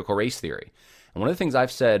against critical race theory. And one of the things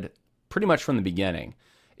I've said pretty much from the beginning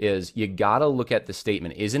is you got to look at the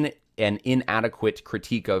statement. Isn't it an inadequate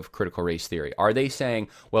critique of critical race theory? Are they saying,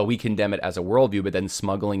 well, we condemn it as a worldview, but then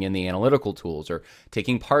smuggling in the analytical tools or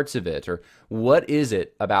taking parts of it? Or what is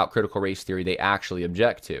it about critical race theory they actually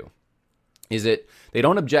object to? Is it they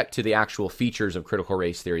don't object to the actual features of critical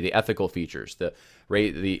race theory, the ethical features, the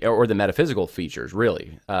metaphysical features,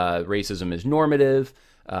 really. Racism is normative.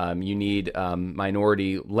 You need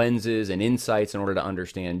minority lenses and insights in order to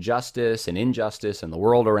understand justice and injustice and the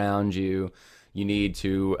world around you. You need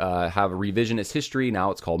to have a revisionist history.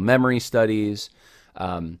 Now it's called memory studies.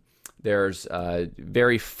 There's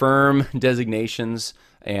very firm designations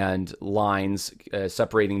and lines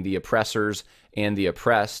separating the oppressors and the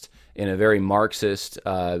oppressed in a very Marxist,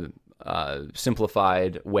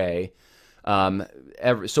 simplified way.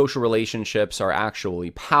 Social relationships are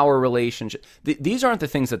actually power relationships. These aren't the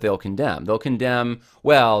things that they'll condemn. They'll condemn,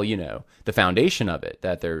 well, the foundation of it,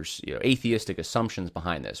 that there's atheistic assumptions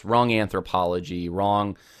behind this, wrong anthropology,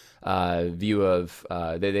 wrong view of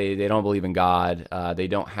they don't believe in God, they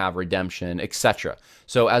don't have redemption, etc.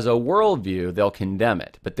 So as a worldview, they'll condemn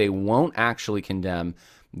it, but they won't actually condemn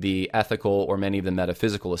the ethical or many of the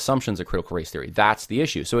metaphysical assumptions of critical race theory. That's the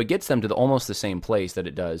issue. So it gets them to almost the same place that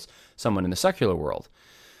it does someone in the secular world.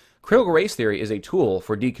 Critical race theory is a tool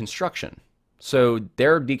for deconstruction. So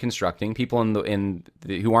they're deconstructing. People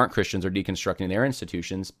who aren't Christians are deconstructing their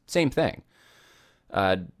institutions. Same thing.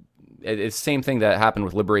 It's the same thing that happened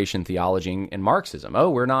with liberation theology and Marxism. Oh,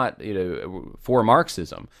 we're not for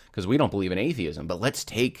Marxism because we don't believe in atheism, but let's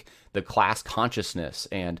take the class consciousness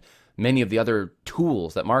and many of the other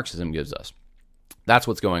tools that Marxism gives us. That's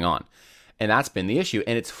what's going on. And that's been the issue.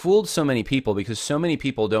 And it's fooled so many people because so many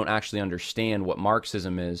people don't actually understand what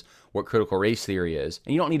Marxism is, what critical race theory is.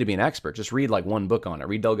 And you don't need to be an expert. Just read like one book on it.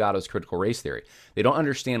 Read Delgado's Critical Race Theory. They don't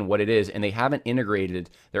understand what it is, and they haven't integrated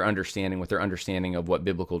their understanding with their understanding of what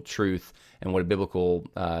biblical truth and what a biblical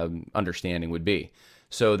understanding would be.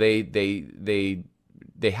 So they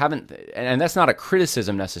haven't, and that's not a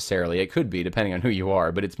criticism necessarily. It could be, depending on who you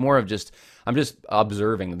are, but it's more of I'm just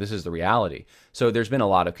observing that this is the reality. So there's been a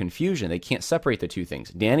lot of confusion. They can't separate the two things.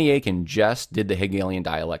 Danny Akin just did the Hegelian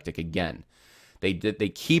dialectic again. They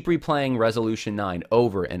keep replaying Resolution 9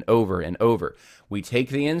 over and over and over. We take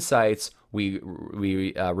the insights, we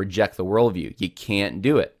reject the worldview. You can't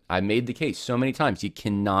do it. I made the case so many times. You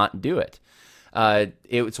cannot do it.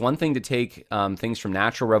 It's one thing to take things from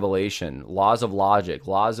natural revelation, laws of logic,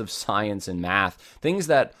 laws of science and math, things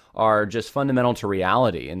that are just fundamental to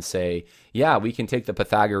reality, and say, yeah, we can take the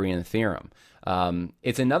Pythagorean theorem.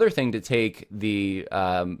 It's another thing to take the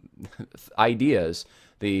ideas,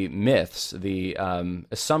 the myths, the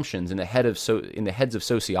assumptions in the heads of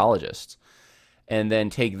sociologists, and then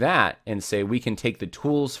take that and say we can take the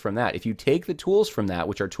tools from that. If you take the tools from that,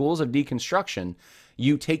 which are tools of deconstruction,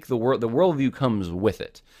 you take the worldview comes with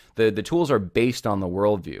it. The tools are based on the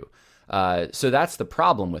worldview. So that's the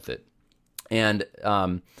problem with it. And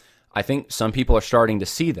I think some people are starting to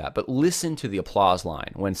see that. But listen to the applause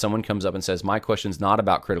line. When someone comes up and says, my question's not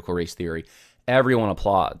about critical race theory, everyone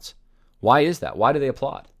applauds. Why is that? Why do they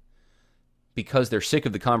applaud? Because they're sick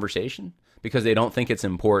of the conversation? Because they don't think it's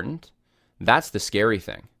important? That's the scary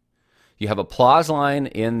thing. You have applause line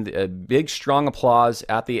in a big, strong applause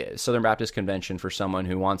at the Southern Baptist Convention for someone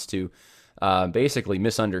who wants to basically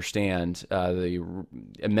misunderstand the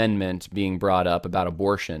amendment being brought up about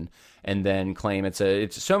abortion, and then claim it's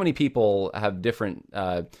so many people have different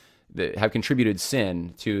that have contributed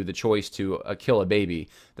sin to the choice to kill a baby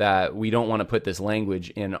that we don't want to put this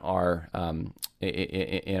language in our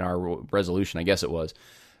resolution, I guess it was,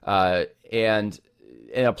 and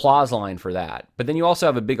an applause line for that. But then you also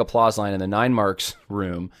have a big applause line in the 9 Marks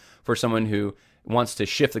room for someone who wants to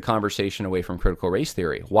shift the conversation away from critical race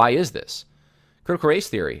theory. Why is this? Critical race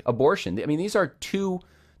theory, abortion. I mean, these are two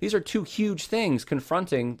huge things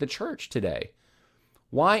confronting the church today.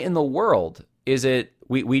 Why in the world is it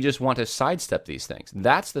we just want to sidestep these things?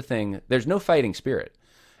 That's the thing. There's no fighting spirit.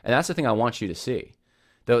 And that's the thing I want you to see.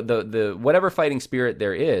 The whatever fighting spirit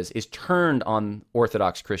there is turned on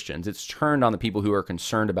Orthodox Christians. It's turned on the people who are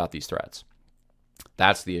concerned about these threats.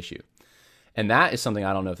 That's the issue. And that is something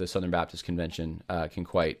I don't know if the Southern Baptist Convention can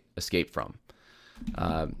quite escape from.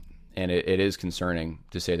 And it is concerning,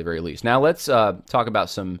 to say the very least. Now let's talk about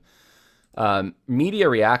some media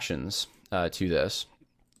reactions to this.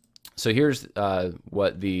 So here's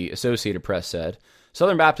what the Associated Press said.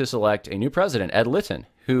 Southern Baptists elect a new president, Ed Litton,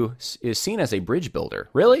 who is seen as a bridge builder.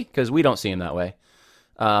 Really? Because we don't see him that way.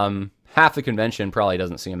 Half the convention probably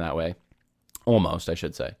doesn't see him that way. Almost, I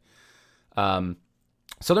should say.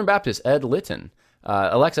 Southern Baptist Ed Litton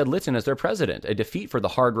elects Ed Litton as their president, a defeat for the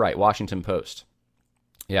hard right, Washington Post.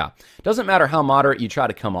 Yeah. Doesn't matter how moderate you try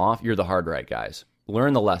to come off, you're the hard right, guys.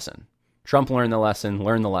 Learn the lesson. Trump learned the lesson,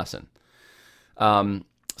 learn the lesson.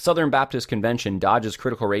 Southern Baptist Convention dodges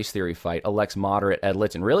critical race theory fight, elects moderate Ed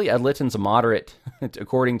Litton. Really? Ed Litton's a moderate,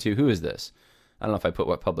 according to, who is this? I don't know if I put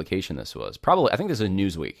what publication this was. Probably, I think this is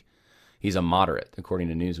Newsweek. He's a moderate, according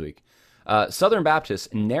to Newsweek. Southern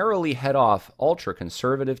Baptists narrowly head off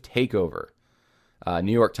ultra-conservative takeover.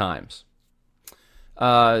 New York Times.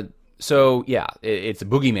 So, yeah, it's a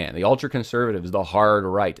boogeyman. The ultra-conservatives, the hard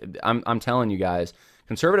right. I'm telling you guys,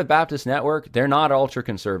 Conservative Baptist Network, they're not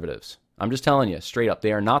ultra-conservatives. I'm just telling you straight up,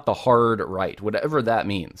 they are not the hard right, whatever that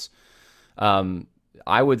means.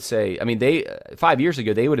 I would say, I mean, 5 years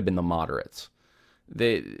ago, they would have been the moderates.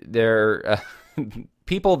 They're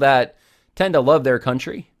people that tend to love their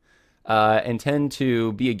country and tend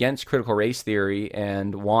to be against critical race theory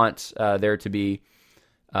and want there to be,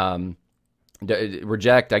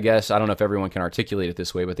 reject, I guess, I don't know if everyone can articulate it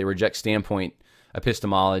this way, but they reject standpoint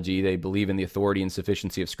epistemology. They believe in the authority and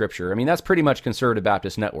sufficiency of Scripture. I mean, that's pretty much Conservative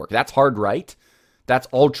Baptist Network. That's hard right. That's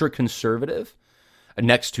ultra-conservative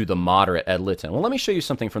next to the moderate Ed Litton. Well, let me show you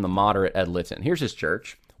something from the moderate Ed Litton. Here's his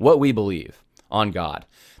church, What We Believe on God.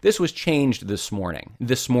 This was changed this morning.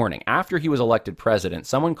 After he was elected president,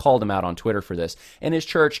 someone called him out on Twitter for this, and his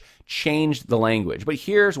church changed the language. But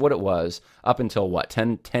here's what it was up until,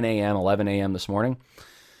 10 a.m., 11 a.m. this morning.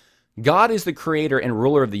 God is the creator and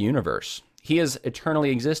ruler of the universe. He has eternally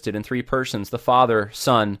existed in three persons, the Father,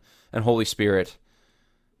 Son, and Holy Spirit.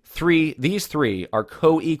 These three are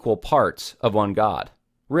co-equal parts of one God.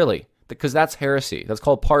 Really, because that's heresy. That's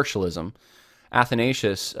called partialism.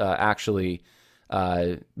 Athanasius actually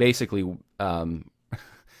basically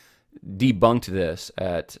debunked this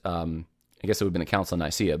at, I guess it would have been the Council of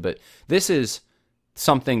Nicaea, but this is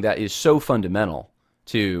something that is so fundamental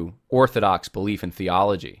to Orthodox belief in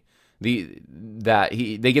theology. They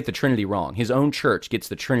get the Trinity wrong. His own church gets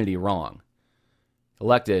the Trinity wrong.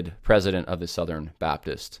 Elected president of the Southern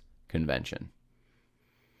Baptist Convention.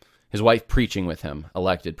 His wife preaching with him,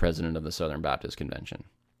 elected president of the Southern Baptist Convention.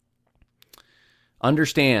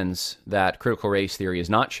 Understands that critical race theory is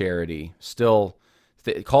not charity, still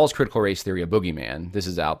calls critical race theory a boogeyman. This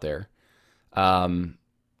is out there.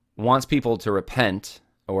 Wants people to repent,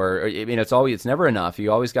 or I mean, it's never enough.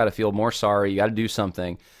 You always got to feel more sorry. You got to do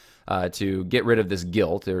something to get rid of this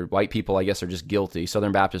guilt. Or white people, I guess, are just guilty.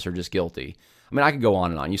 Southern Baptists are just guilty. I mean, I could go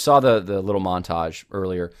on and on. You saw the little montage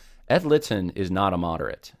earlier. Ed Litton is not a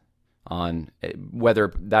moderate on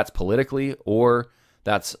whether that's politically or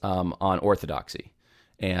that's on orthodoxy.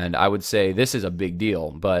 And I would say this is a big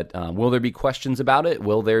deal, but will there be questions about it?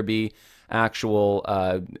 Will there be actual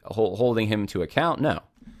holding him to account? No.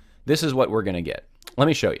 This is what we're going to get. Let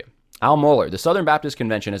me show you. Al Mohler, the Southern Baptist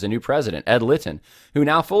Convention has a new president, Ed Litton, who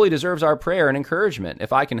now fully deserves our prayer and encouragement.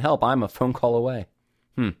 If I can help, I'm a phone call away.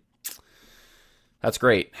 That's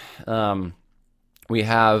great. We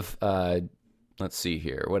have, let's see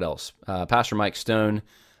here. What else? Pastor Mike Stone,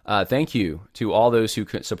 thank you to all those who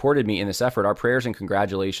supported me in this effort. Our prayers and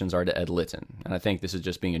congratulations are to Ed Litton. And I think this is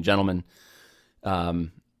just being a gentleman.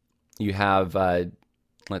 You have,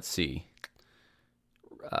 let's see,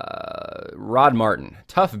 Rod Martin,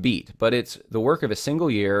 tough beat, but it's the work of a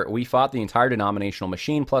single year. We fought the entire denominational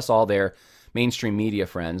machine plus all their mainstream media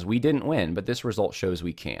friends. We didn't win, but this result shows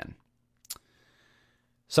we can.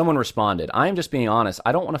 Someone responded, I am just being honest.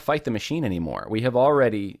 I don't want to fight the machine anymore. We have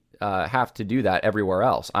already have to do that everywhere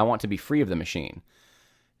else. I want to be free of the machine.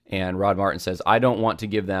 And Rod Martin says, I don't want to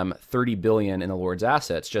give them $30 billion in the Lord's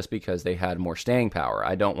assets just because they had more staying power.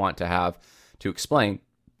 I don't want to have to explain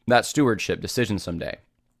that stewardship decision someday.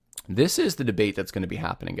 This is the debate that's going to be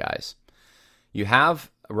happening, guys. You have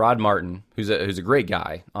Rod Martin, who's a great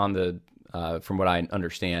guy on the from what I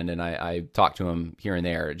understand, and I talked to him here and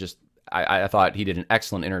there. I thought he did an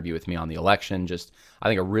excellent interview with me on the election. I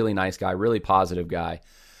think a really nice guy, really positive guy.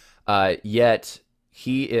 Yet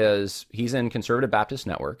he's in Conservative Baptist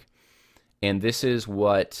Network, and this is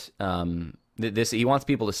what he wants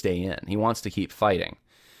people to stay in. He wants to keep fighting.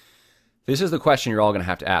 This is the question you're all going to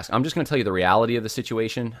have to ask. I'm just going to tell you the reality of the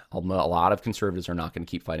situation. A lot of conservatives are not going to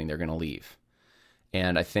keep fighting. They're going to leave.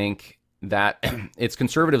 And I think that it's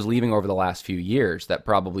conservatives leaving over the last few years that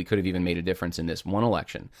probably could have even made a difference in this one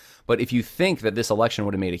election. But if you think that this election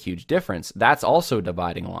would have made a huge difference, that's also a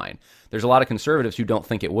dividing line. There's a lot of conservatives who don't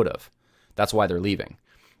think it would have. That's why they're leaving.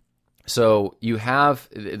 So you have,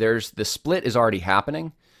 there's the split is already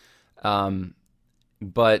happening,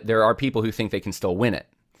 but there are people who think they can still win it.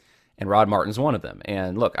 And Rod Martin's one of them.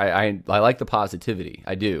 And look, I like the positivity.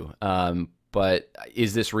 I do. But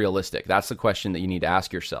is this realistic? That's the question that you need to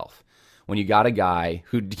ask yourself. When you got a guy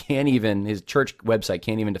who can't even, his church website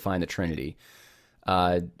can't even define the Trinity,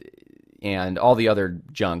 and all the other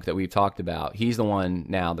junk that we've talked about, he's the one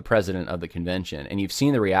now, the president of the convention. And you've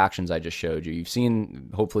seen the reactions I just showed you. You've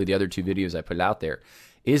seen, hopefully, the other 2 videos I put out there.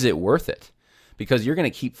 Is it worth it? Because you're going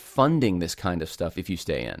to keep funding this kind of stuff if you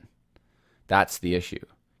stay in. That's the issue.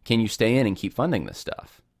 Can you stay in and keep funding this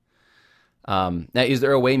stuff? Now, is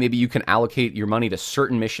there a way maybe you can allocate your money to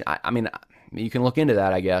certain mission? I mean, you can look into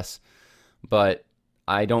that, I guess. But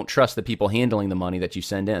I don't trust the people handling the money that you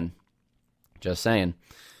send in. Just saying.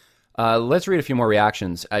 Let's read a few more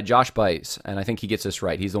reactions. Josh Bice, and I think he gets this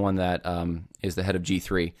right. He's the one that is the head of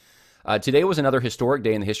G3. Today was another historic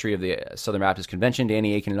day in the history of the Southern Baptist Convention.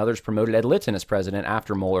 Danny Akin and others promoted Ed Litton as president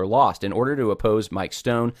after Mohler lost. In order to oppose Mike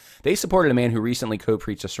Stone, they supported a man who recently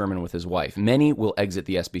co-preached a sermon with his wife. Many will exit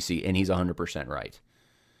the SBC, and he's 100% right.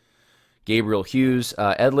 Gabriel Hughes,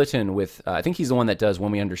 Ed Litton with, I think he's the one that does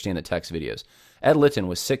When We Understand the Text videos. Ed Litton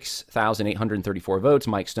with 6,834 votes.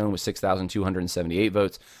 Mike Stone with 6,278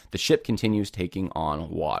 votes. The ship continues taking on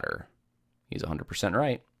water. He's 100%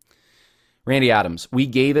 right. Randy Adams, we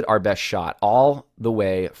gave it our best shot all the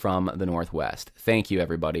way from the Northwest. Thank you,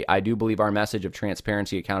 everybody. I do believe our message of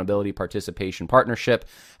transparency, accountability, participation, partnership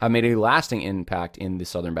have made a lasting impact in the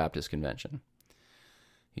Southern Baptist Convention.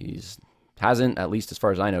 He's hasn't, at least as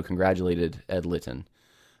far as I know, congratulated Ed Litton.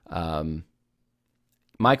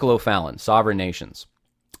 Michael O'Fallon, Sovereign Nations.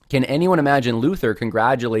 Can anyone imagine Luther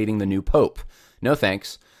congratulating the new pope? No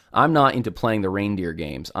thanks. I'm not into playing the reindeer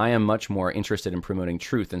games. I am much more interested in promoting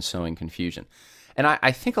truth than sowing confusion. And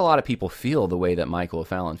I think a lot of people feel the way that Michael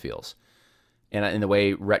O'Fallon feels. And in the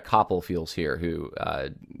way Rhett Koppel feels here, who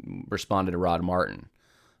responded to Rod Martin.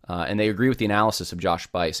 And they agree with the analysis of Josh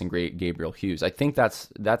Bice and Gabriel Hughes. I think that's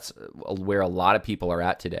where a lot of people are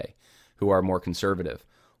at today, who are more conservative.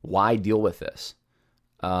 Why deal with this?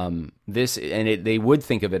 They would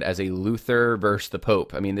think of it as a Luther versus the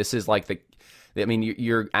Pope. I mean, this is like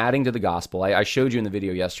you're adding to the gospel. I showed you in the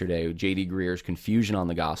video yesterday, J.D. Greer's confusion on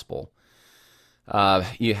the gospel.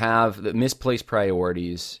 You have the misplaced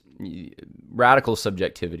priorities, radical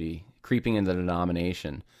subjectivity, creeping into the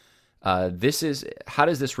denomination. How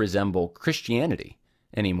does this resemble Christianity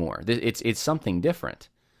anymore? It's something different.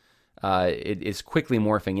 It's quickly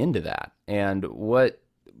morphing into that. And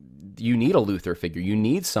you need a Luther figure. You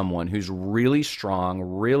need someone who's really strong,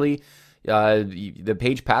 really the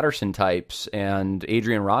Paige Patterson types and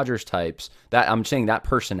Adrian Rogers types. That I'm saying that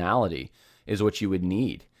personality is what you would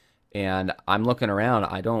need. And I'm looking around.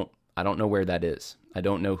 I don't know where that is. I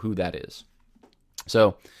don't know who that is.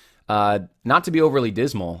 So, not to be overly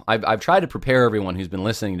dismal, I've tried to prepare everyone who's been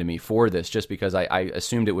listening to me for this, just because I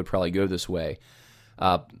assumed it would probably go this way.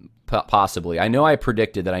 Possibly. I know I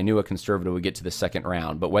predicted that I knew a conservative would get to the second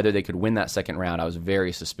round, but whether they could win that second round, I was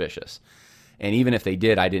very suspicious. And even if they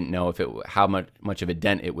did, I didn't know how much of a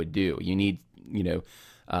dent it would do. You need,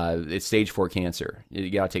 it's stage 4 cancer. You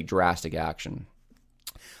got to take drastic action.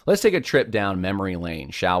 Let's take a trip down memory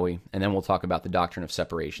lane, shall we? And then we'll talk about the doctrine of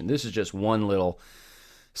separation. This is just one little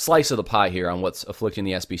slice of the pie here on what's afflicting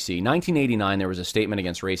the SBC. 1989, there was a statement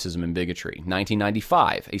against racism and bigotry.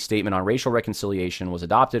 1995, a statement on racial reconciliation was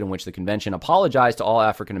adopted in which the convention apologized to all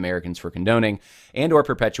African Americans for condoning and or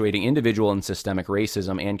perpetuating individual and systemic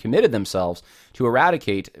racism and committed themselves to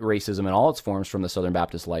eradicate racism in all its forms from the Southern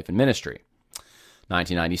Baptist life and ministry.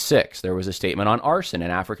 1996, there was a statement on arson in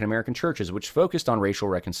African American churches which focused on racial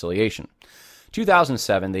reconciliation.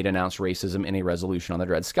 2007, they denounced racism in a resolution on the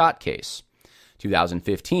Dred Scott case.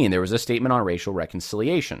 2015, there was a statement on racial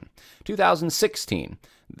reconciliation. 2016,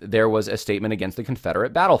 there was a statement against the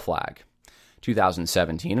Confederate battle flag.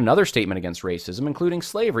 2017, another statement against racism, including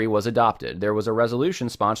slavery, was adopted. There was a resolution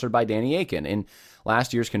sponsored by Danny Akin in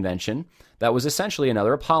last year's convention that was essentially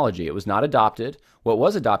another apology. It was not adopted. What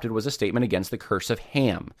was adopted was a statement against the curse of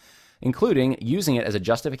Ham, including using it as a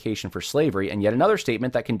justification for slavery, and yet another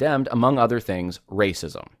statement that condemned, among other things,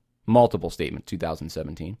 racism. Multiple statements,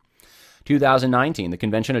 2017. 2019, the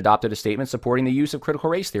convention adopted a statement supporting the use of critical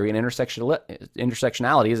race theory and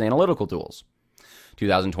intersectionality as analytical tools.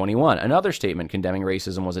 2021, another statement condemning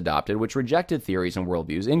racism was adopted, which rejected theories and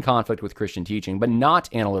worldviews in conflict with Christian teaching, but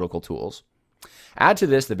not analytical tools. Add to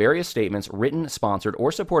this the various statements written, sponsored,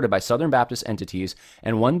 or supported by Southern Baptist entities,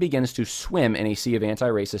 and one begins to swim in a sea of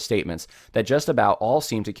anti-racist statements that just about all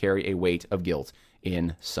seem to carry a weight of guilt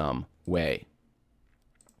in some way.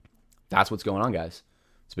 That's what's going on, guys.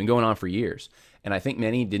 It's been going on for years. And I think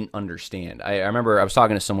many didn't understand. I remember I was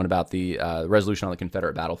talking to someone about the resolution on the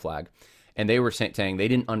Confederate battle flag, and they were saying they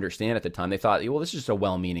didn't understand at the time. They thought, well, this is just a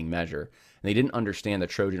well-meaning measure. And they didn't understand the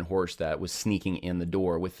Trojan horse that was sneaking in the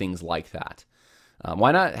door with things like that.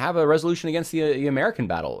 Why not have a resolution against the American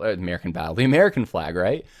flag,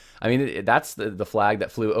 right? I mean, that's the flag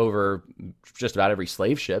that flew over just about every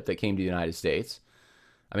slave ship that came to the United States.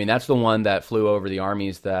 I mean, that's the one that flew over the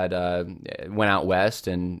armies that went out west,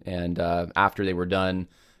 and after they were done,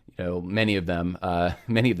 many of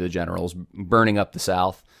the generals burning up the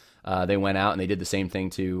South, they went out and they did the same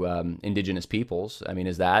thing to indigenous peoples. I mean,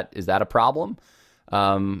 is that a problem?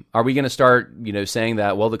 Are we going to start, saying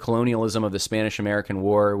that, well, the colonialism of the Spanish-American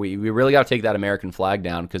War, we really got to take that American flag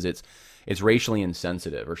down because it's racially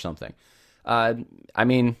insensitive or something? I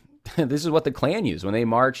mean, this is what the Klan used when they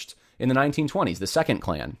marched in the 1920s, the Second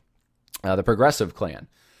Klan, the Progressive Klan,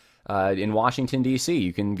 in Washington, D.C.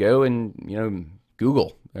 You can go and,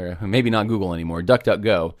 Google, or maybe not Google anymore,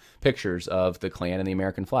 DuckDuckGo, pictures of the Klan and the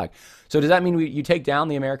American flag. So does that mean you take down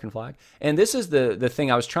the American flag? And this is the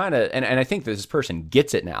thing I was trying to, and I think this person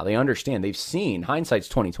gets it now. They understand. They've seen, hindsight's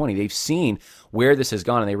 2020, they've seen where this has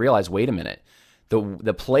gone, and they realize, wait a minute,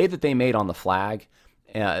 the play that they made on the flag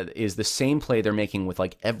is the same play they're making with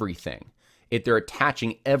like everything. They're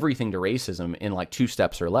attaching everything to racism in like 2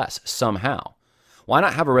 steps or less somehow. Why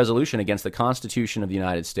not have a resolution against the Constitution of the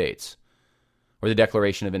United States or the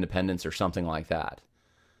Declaration of Independence or something like that?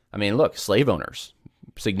 I mean, look, slave owners,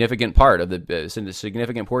 significant portion of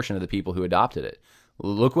the people who adopted it.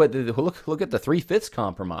 Look at the 3/5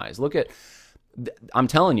 compromise. I'm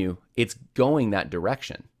telling you, it's going that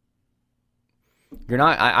direction. You're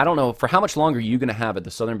not. I don't know for how much longer you're going to have at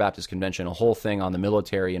the Southern Baptist Convention a whole thing on the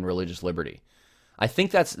military and religious liberty. I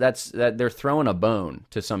think that they're throwing a bone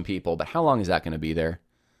to some people, but how long is that going to be there?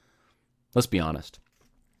 Let's be honest.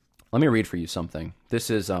 Let me read for you something. This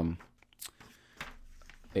is a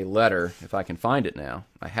letter, if I can find it now.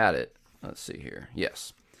 I had it. Let's see here.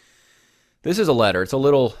 Yes, this is a letter. It's a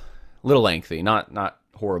little lengthy, not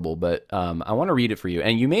horrible, but I want to read it for you.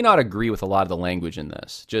 And you may not agree with a lot of the language in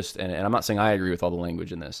this. And I'm not saying I agree with all the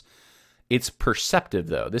language in this. It's perceptive,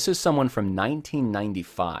 though. This is someone from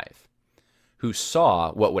 1995 who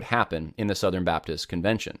saw what would happen in the Southern Baptist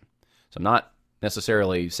Convention. So I'm not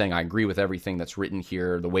necessarily saying I agree with everything that's written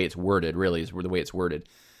here. The way it's worded really is the way it's worded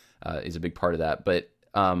is a big part of that. But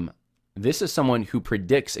this is someone who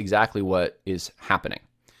predicts exactly what is happening.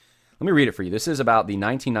 Let me read it for you. This is about the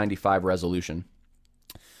 1995 resolution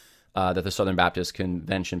that the Southern Baptist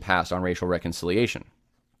Convention passed on racial reconciliation.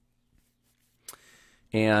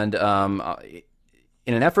 And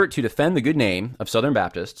in an effort to defend the good name of Southern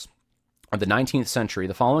Baptists of the 19th century,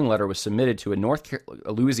 the following letter was submitted to a North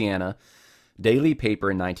Louisiana daily paper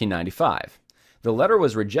in 1995. The letter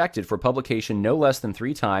was rejected for publication no less than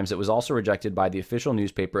 3 times. It was also rejected by the official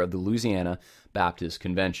newspaper of the Louisiana Baptist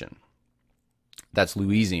Convention. That's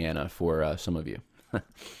Louisiana for some of you.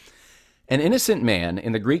 An innocent man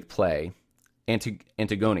in the Greek play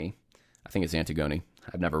Antigone, I think it's Antigone,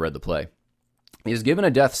 I've never read the play, is given a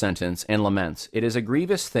death sentence and laments, "It is a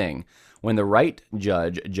grievous thing when the right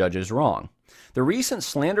judge judges wrong." The recent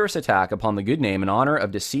slanderous attack upon the good name and honor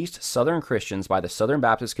of deceased Southern Christians by the Southern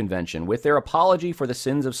Baptist Convention, with their apology for the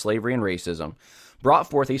sins of slavery and racism, brought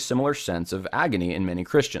forth a similar sense of agony in many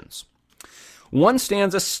Christians. One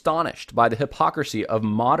stands astonished by the hypocrisy of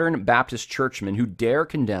modern Baptist churchmen who dare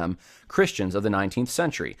condemn Christians of the 19th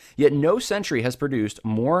century. Yet no century has produced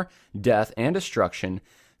more death and destruction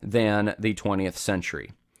than the 20th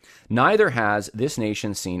century. Neither has this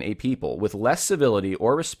nation seen a people with less civility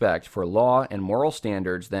or respect for law and moral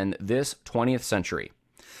standards than this 20th century.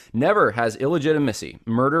 Never has illegitimacy,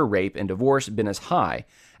 murder, rape, and divorce been as high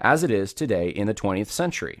as it is today in the 20th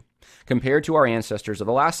century. Compared to our ancestors of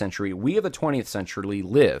the last century, we of the 20th century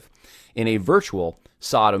live in a virtual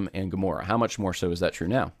Sodom and Gomorrah. How much more so is that true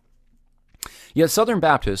now? Yet Southern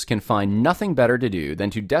Baptists can find nothing better to do than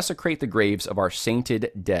to desecrate the graves of our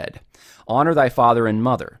sainted dead. Honor thy father and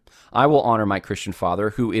mother. I will honor my Christian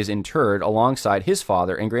father, who is interred alongside his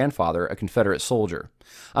father and grandfather, a Confederate soldier.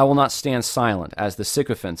 I will not stand silent as the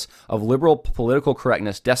sycophants of liberal political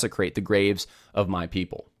correctness desecrate the graves of my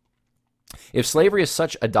people. If slavery is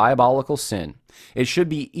such a diabolical sin, it should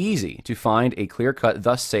be easy to find a clear-cut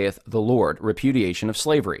 "thus saith the Lord" repudiation of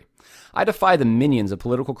slavery. I defy the minions of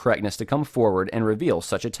political correctness to come forward and reveal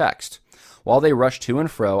such a text. While they rush to and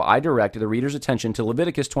fro, I direct the reader's attention to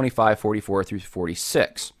Leviticus 25:44 through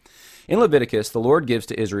 46. In Leviticus, the Lord gives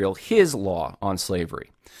to Israel his law on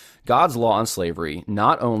slavery. God's law on slavery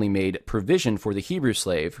not only made provision for the Hebrew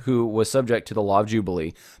slave who was subject to the law of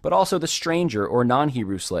Jubilee, but also the stranger or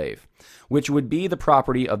non-Hebrew slave, which would be the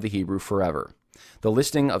property of the Hebrew forever. The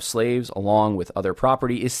listing of slaves along with other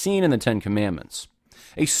property is seen in the Ten Commandments.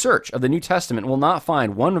 A search of the New Testament will not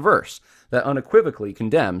find one verse that unequivocally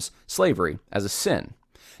condemns slavery as a sin.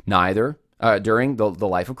 Neither, during the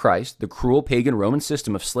life of Christ, the cruel pagan Roman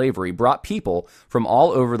system of slavery brought people from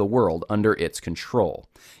all over the world under its control.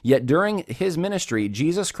 Yet during his ministry,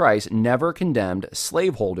 Jesus Christ never condemned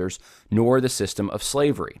slaveholders nor the system of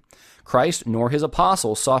slavery. Christ nor his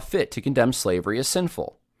apostles saw fit to condemn slavery as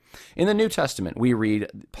sinful. In the New Testament, we read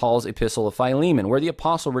Paul's epistle of Philemon, where the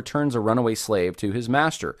apostle returns a runaway slave to his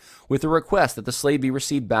master with a request that the slave be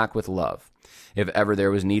received back with love. If ever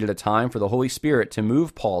there was needed a time for the Holy Spirit to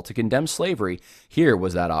move Paul to condemn slavery, here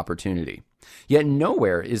was that opportunity. Yet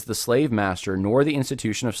nowhere is the slave master nor the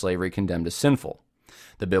institution of slavery condemned as sinful.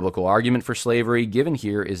 The biblical argument for slavery given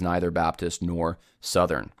here is neither Baptist nor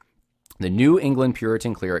Southern. The New England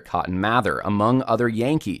Puritan cleric Cotton Mather, among other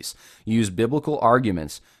Yankees, used biblical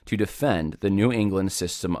arguments to defend the New England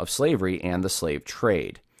system of slavery and the slave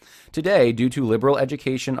trade. Today, due to liberal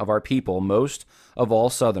education of our people, most of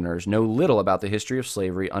all Southerners know little about the history of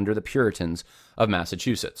slavery under the Puritans of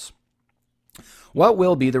Massachusetts. What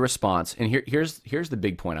will be the response? And here's the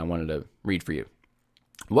big point I wanted to read for you.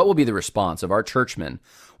 What will be the response of our churchmen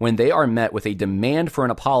when they are met with a demand for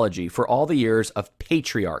an apology for all the years of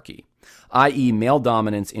patriarchy, i.e. male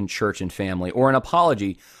dominance in church and family, or an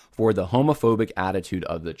apology for the homophobic attitude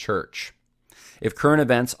of the church? If current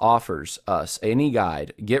events offers us any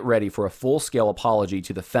guide, get ready for a full-scale apology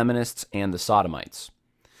to the feminists and the sodomites.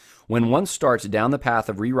 When one starts down the path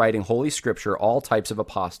of rewriting Holy Scripture, all types of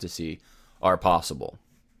apostasy are possible.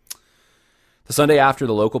 The Sunday after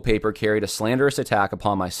the local paper carried a slanderous attack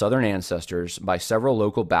upon my Southern ancestors by several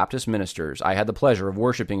local Baptist ministers, I had the pleasure of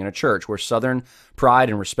worshiping in a church where Southern pride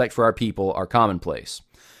and respect for our people are commonplace.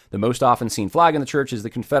 The most often seen flag in the church is the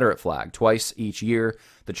Confederate flag. Twice each year,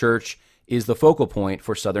 the church is the focal point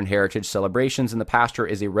for Southern heritage celebrations, and the pastor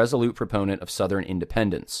is a resolute proponent of Southern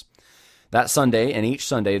independence. That Sunday and each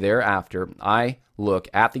Sunday thereafter, I look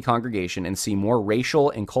at the congregation and see more racial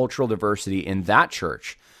and cultural diversity in that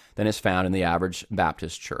church than is found in the average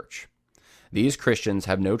Baptist church. These Christians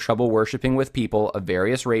have no trouble worshiping with people of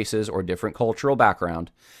various races or different cultural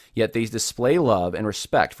background, yet they display love and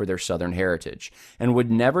respect for their Southern heritage and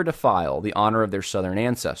would never defile the honor of their Southern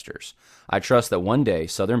ancestors. I trust that one day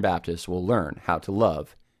Southern Baptists will learn how to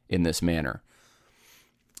love in this manner.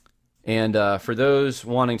 And for those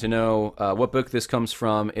wanting to know what book this comes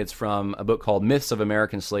from, it's from a book called Myths of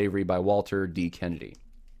American Slavery by Walter D. Kennedy.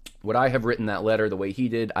 Would I have written that letter the way he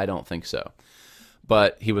did? I don't think so.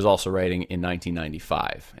 But he was also writing in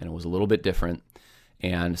 1995, and it was a little bit different.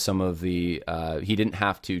 And some of the, he didn't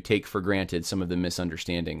have to take for granted some of the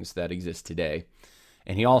misunderstandings that exist today.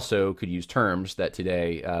 And he also could use terms that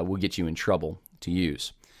today will get you in trouble to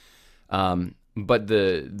use. But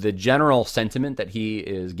the general sentiment that he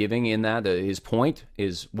is giving in that, his point,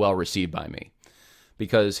 is well received by me.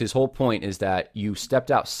 Because his whole point is that you stepped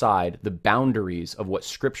outside the boundaries of what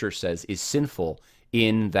Scripture says is sinful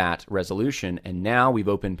in that resolution, and now we've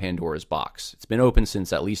opened Pandora's box. It's been open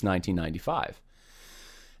since at least 1995.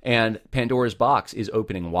 And Pandora's box is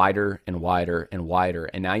opening wider and wider and wider,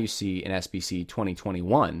 and now you see in SBC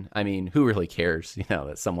 2021, I mean, who really cares,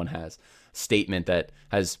 that someone has a statement that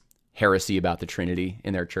has heresy about the Trinity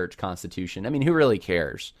in their church constitution? I mean, who really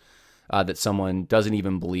cares? That someone doesn't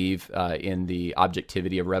even believe in the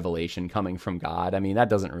objectivity of revelation coming from God. I mean, that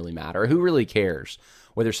doesn't really matter. Who really cares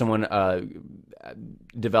whether someone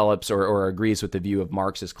develops or agrees with the view of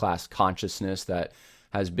Marxist class consciousness that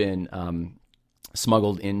has been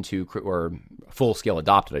smuggled into, or full-scale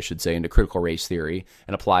adopted, I should say, into critical race theory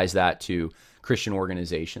and applies that to Christian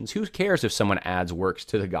organizations? Who cares if someone adds works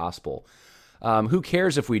to the gospel? Who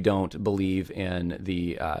cares if we don't believe in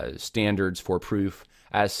the standards for proof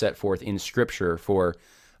as set forth in Scripture for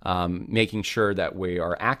making sure that we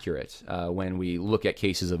are accurate when we look at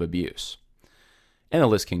cases of abuse? And the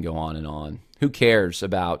list can go on and on. Who cares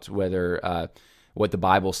about whether what the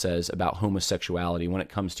Bible says about homosexuality when it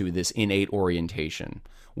comes to this innate orientation?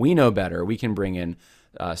 We know better. We can bring in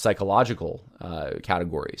psychological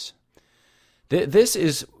categories. This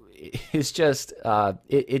is just,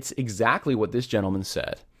 it's exactly what this gentleman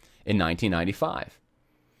said in 1995.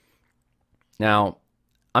 Now,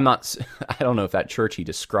 I don't know if that church he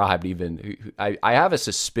described even, I have a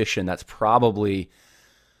suspicion that's probably,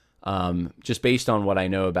 just based on what I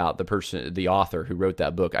know about the author who wrote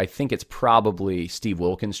that book, I think it's probably Steve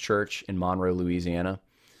Wilkins' church in Monroe, Louisiana.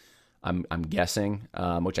 I'm guessing,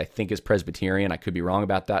 which I think is Presbyterian. I could be wrong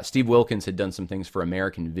about that. Steve Wilkins had done some things for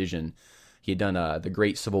American Vision. He had done the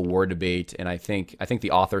Great Civil War Debate, and I think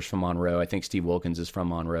the author's from Monroe. I think Steve Wilkins is from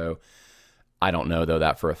Monroe. I don't know, though,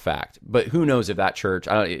 that for a fact. But who knows if that church,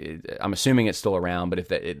 I'm assuming it's still around, but if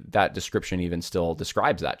that description even still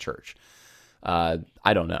describes that church. I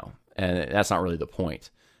don't know. And that's not really the point.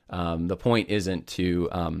 The point isn't to,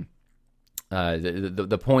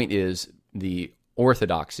 the point is the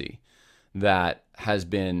orthodoxy that has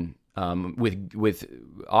been, with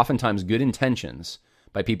oftentimes good intentions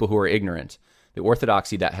by people who are ignorant, the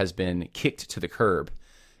orthodoxy that has been kicked to the curb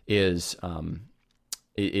is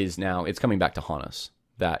now, it's coming back to haunt us,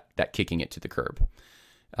 that kicking it to the curb,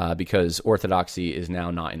 because orthodoxy is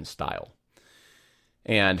now not in style.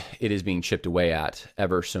 And it is being chipped away at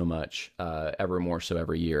ever so much, ever more so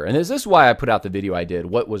every year. And this is why I put out the video I did.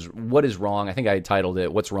 What is wrong? I think I titled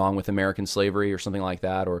it "What's Wrong with American Slavery" or something like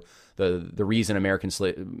that, or the reason American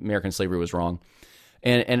slavery was wrong.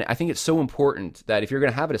 And I think it's so important that if you're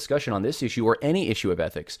going to have a discussion on this issue or any issue of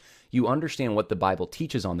ethics, you understand what the Bible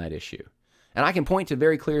teaches on that issue. And I can point to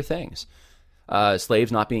very clear things: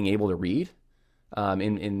 slaves not being able to read.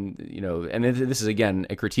 And this is again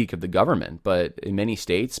a critique of the government, but in many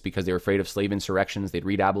states, because they were afraid of slave insurrections, they'd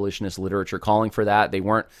read abolitionist literature calling for that.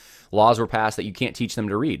 Laws were passed that you can't teach them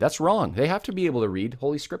to read. That's wrong. They have to be able to read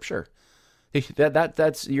Holy Scripture.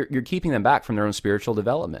 You're keeping them back from their own spiritual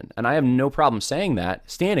development. And I have no problem saying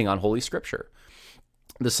that, standing on Holy Scripture.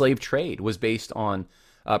 The slave trade was based on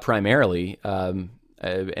primarily,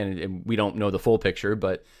 and we don't know the full picture,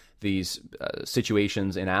 but these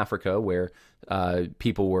situations in Africa where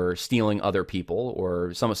people were stealing other people,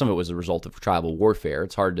 or some of it was a result of tribal warfare.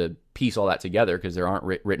 It's hard to piece all that together because there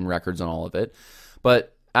aren't written records on all of it.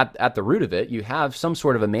 But at the root of it, you have some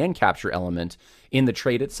sort of a man capture element in the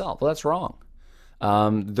trade itself. Well, that's wrong.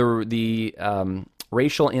 The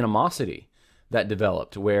racial animosity that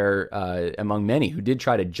developed where among many who did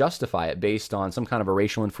try to justify it based on some kind of a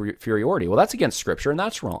racial inferiority. Well, that's against Scripture, and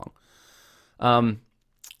that's wrong.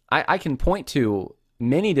 I can point to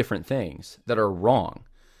many different things that are wrong.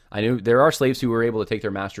 I know there are slaves who were able to take their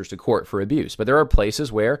masters to court for abuse, but there are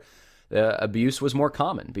places where abuse was more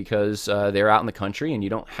common because they're out in the country and you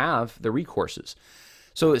don't have the recourses.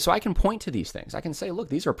 So I can point to these things. I can say, look,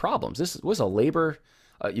 these are problems. This was a labor.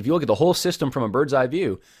 If you look at the whole system from a bird's eye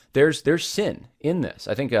view, there's sin in this.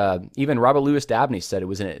 I think even Robert Louis Dabney said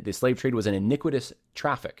the slave trade was an iniquitous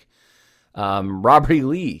traffic. Robert E.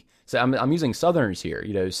 Lee, so I'm using Southerners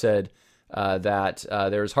here, said that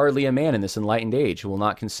there's hardly a man in this enlightened age who will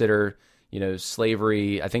not consider,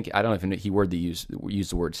 slavery. I don't know if he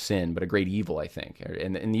used the word sin, but a great evil, I think.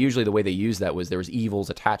 And usually the way they used that was there was evils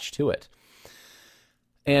attached to it.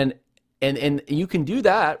 And you can do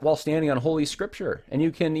that while standing on Holy Scripture. And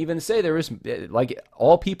you can even say there is, like,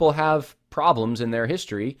 all people have problems in their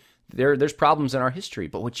history. There's problems in our history.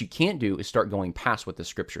 But what you can't do is start going past what the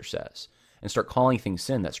Scripture says and start calling things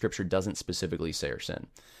sin that Scripture doesn't specifically say are sin.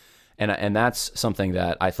 And that's something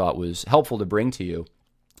that I thought was helpful to bring to you,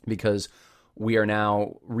 because we are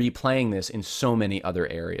now replaying this in so many other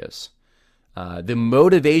areas. The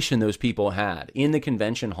motivation those people had in the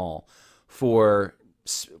convention hall for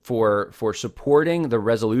supporting the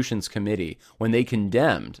resolutions committee when they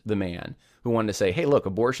condemned the man who wanted to say, hey, look,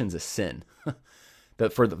 abortion's a sin.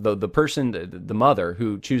 That for the person, the mother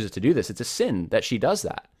who chooses to do this, it's a sin that she does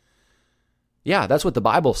that. Yeah, that's what the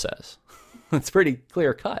Bible says. It's pretty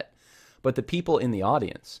clear cut. But the people in the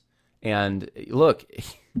audience, and look,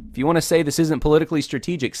 if you want to say this isn't politically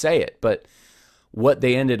strategic, say it. But what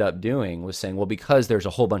they ended up doing was saying, well, because there's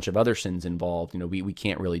a whole bunch of other sins involved, we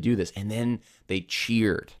can't really do this. And then they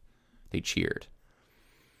cheered.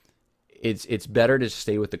 It's better to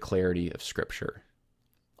stay with the clarity of Scripture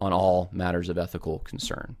on all matters of ethical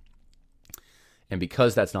concern. And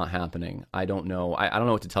because that's not happening, I don't know. I don't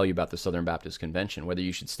know what to tell you about the Southern Baptist Convention, whether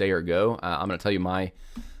you should stay or go. I'm going to tell you my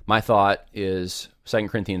thought is 2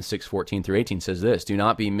 Corinthians 6:14-18 says this: do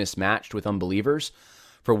not be mismatched with unbelievers.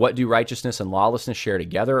 For what do righteousness and lawlessness share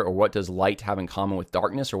together? Or what does light have in common with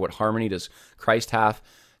darkness? Or what harmony does Christ have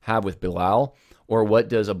with Belial? Or what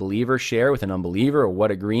does a believer share with an unbeliever? Or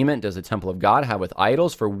what agreement does the temple of God have with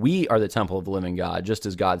idols? For we are the temple of the living God, just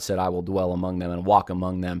as God said, I will dwell among them and walk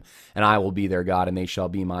among them, and I will be their God, and they shall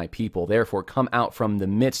be my people. Therefore come out from the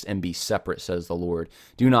midst and be separate, says the Lord.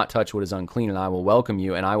 Do not touch what is unclean, and I will welcome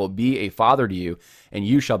you, and I will be a father to you, and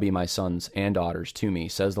you shall be my sons and daughters to me,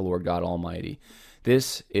 says the Lord God Almighty.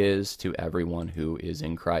 This is to everyone who is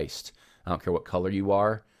in Christ. I don't care what color you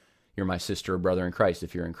are, you're my sister or brother in Christ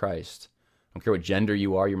if you're in Christ. I don't care what gender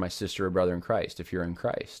you are, you're my sister or brother in Christ if you're in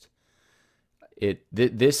Christ.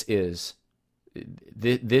 this is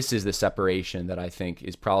the separation that I think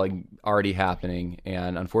is probably already happening,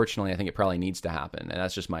 and unfortunately, I think it probably needs to happen, and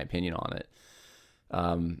that's just my opinion on it.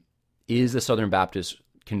 Is the Southern Baptist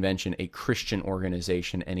Convention a Christian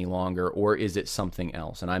organization any longer, or is it something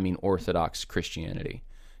else? And I mean Orthodox Christianity.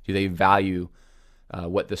 Do they value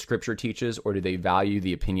what the Scripture teaches, or do they value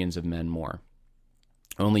the opinions of men more?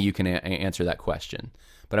 Only you can answer that question.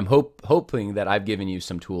 But I'm hoping that I've given you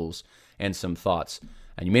some tools and some thoughts.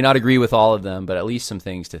 And you may not agree with all of them, but at least some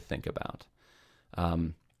things to think about.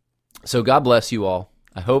 So God bless you all.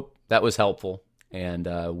 I hope that was helpful. And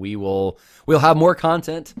we'll have more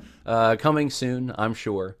content coming soon, I'm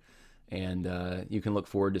sure. And you can look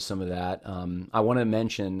forward to some of that. I want to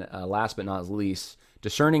mention, last but not least,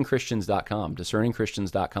 discerningchristians.com.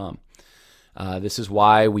 Discerningchristians.com. This is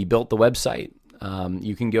why we built the website.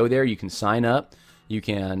 You can go there. You can sign up. You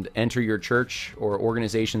can enter your church or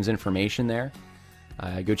organization's information there.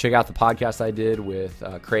 Go check out the podcast I did with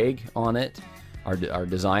Craig on it, our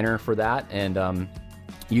designer for that. And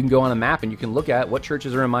you can go on a map and you can look at what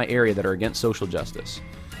churches are in my area that are against social justice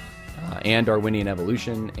and are winning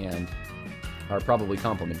evolution and are probably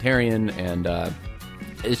complementarian. And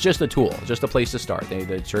it's just a tool, just a place to start.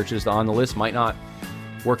 The churches on the list might not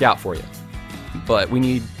work out for you, but we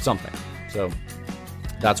need something. So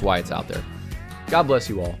that's why it's out there. God bless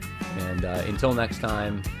you all. And until next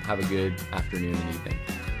time, have a good afternoon and evening.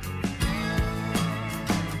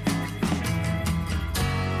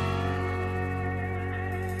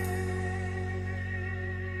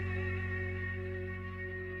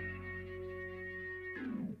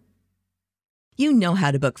 You know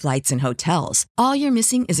how to book flights and hotels. All you're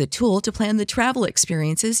missing is a tool to plan the travel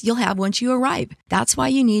experiences you'll have once you arrive. That's why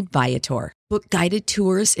you need Viator. Book guided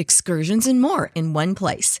tours, excursions, and more in one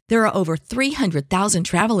place. There are over 300,000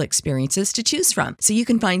 travel experiences to choose from, so you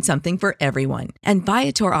can find something for everyone. And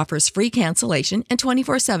Viator offers free cancellation and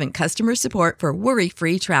 24/7 customer support for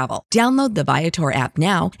worry-free travel. Download the Viator app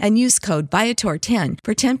now and use code Viator10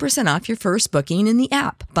 for 10% off your first booking in the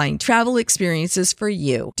app. Find travel experiences for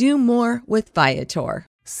you. Do more with Viator.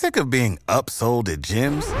 Sick of being upsold at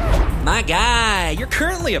gyms? My guy, you're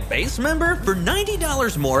currently a base member. For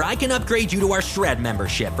 $90 more, I can upgrade you to our Shred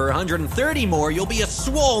membership. For $130 more, you'll be a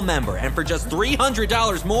Swole member. And for just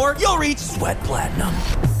 $300 more, you'll reach Sweat Platinum.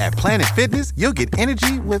 At Planet Fitness, you'll get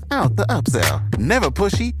energy without the upsell. Never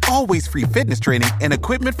pushy, always free fitness training and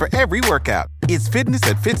equipment for every workout. It's fitness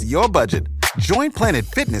that fits your budget. Join Planet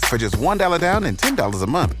Fitness for just $1 down and $10 a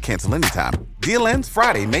month. Cancel anytime. Deal ends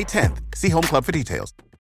Friday, May 10th. See Home Club for details.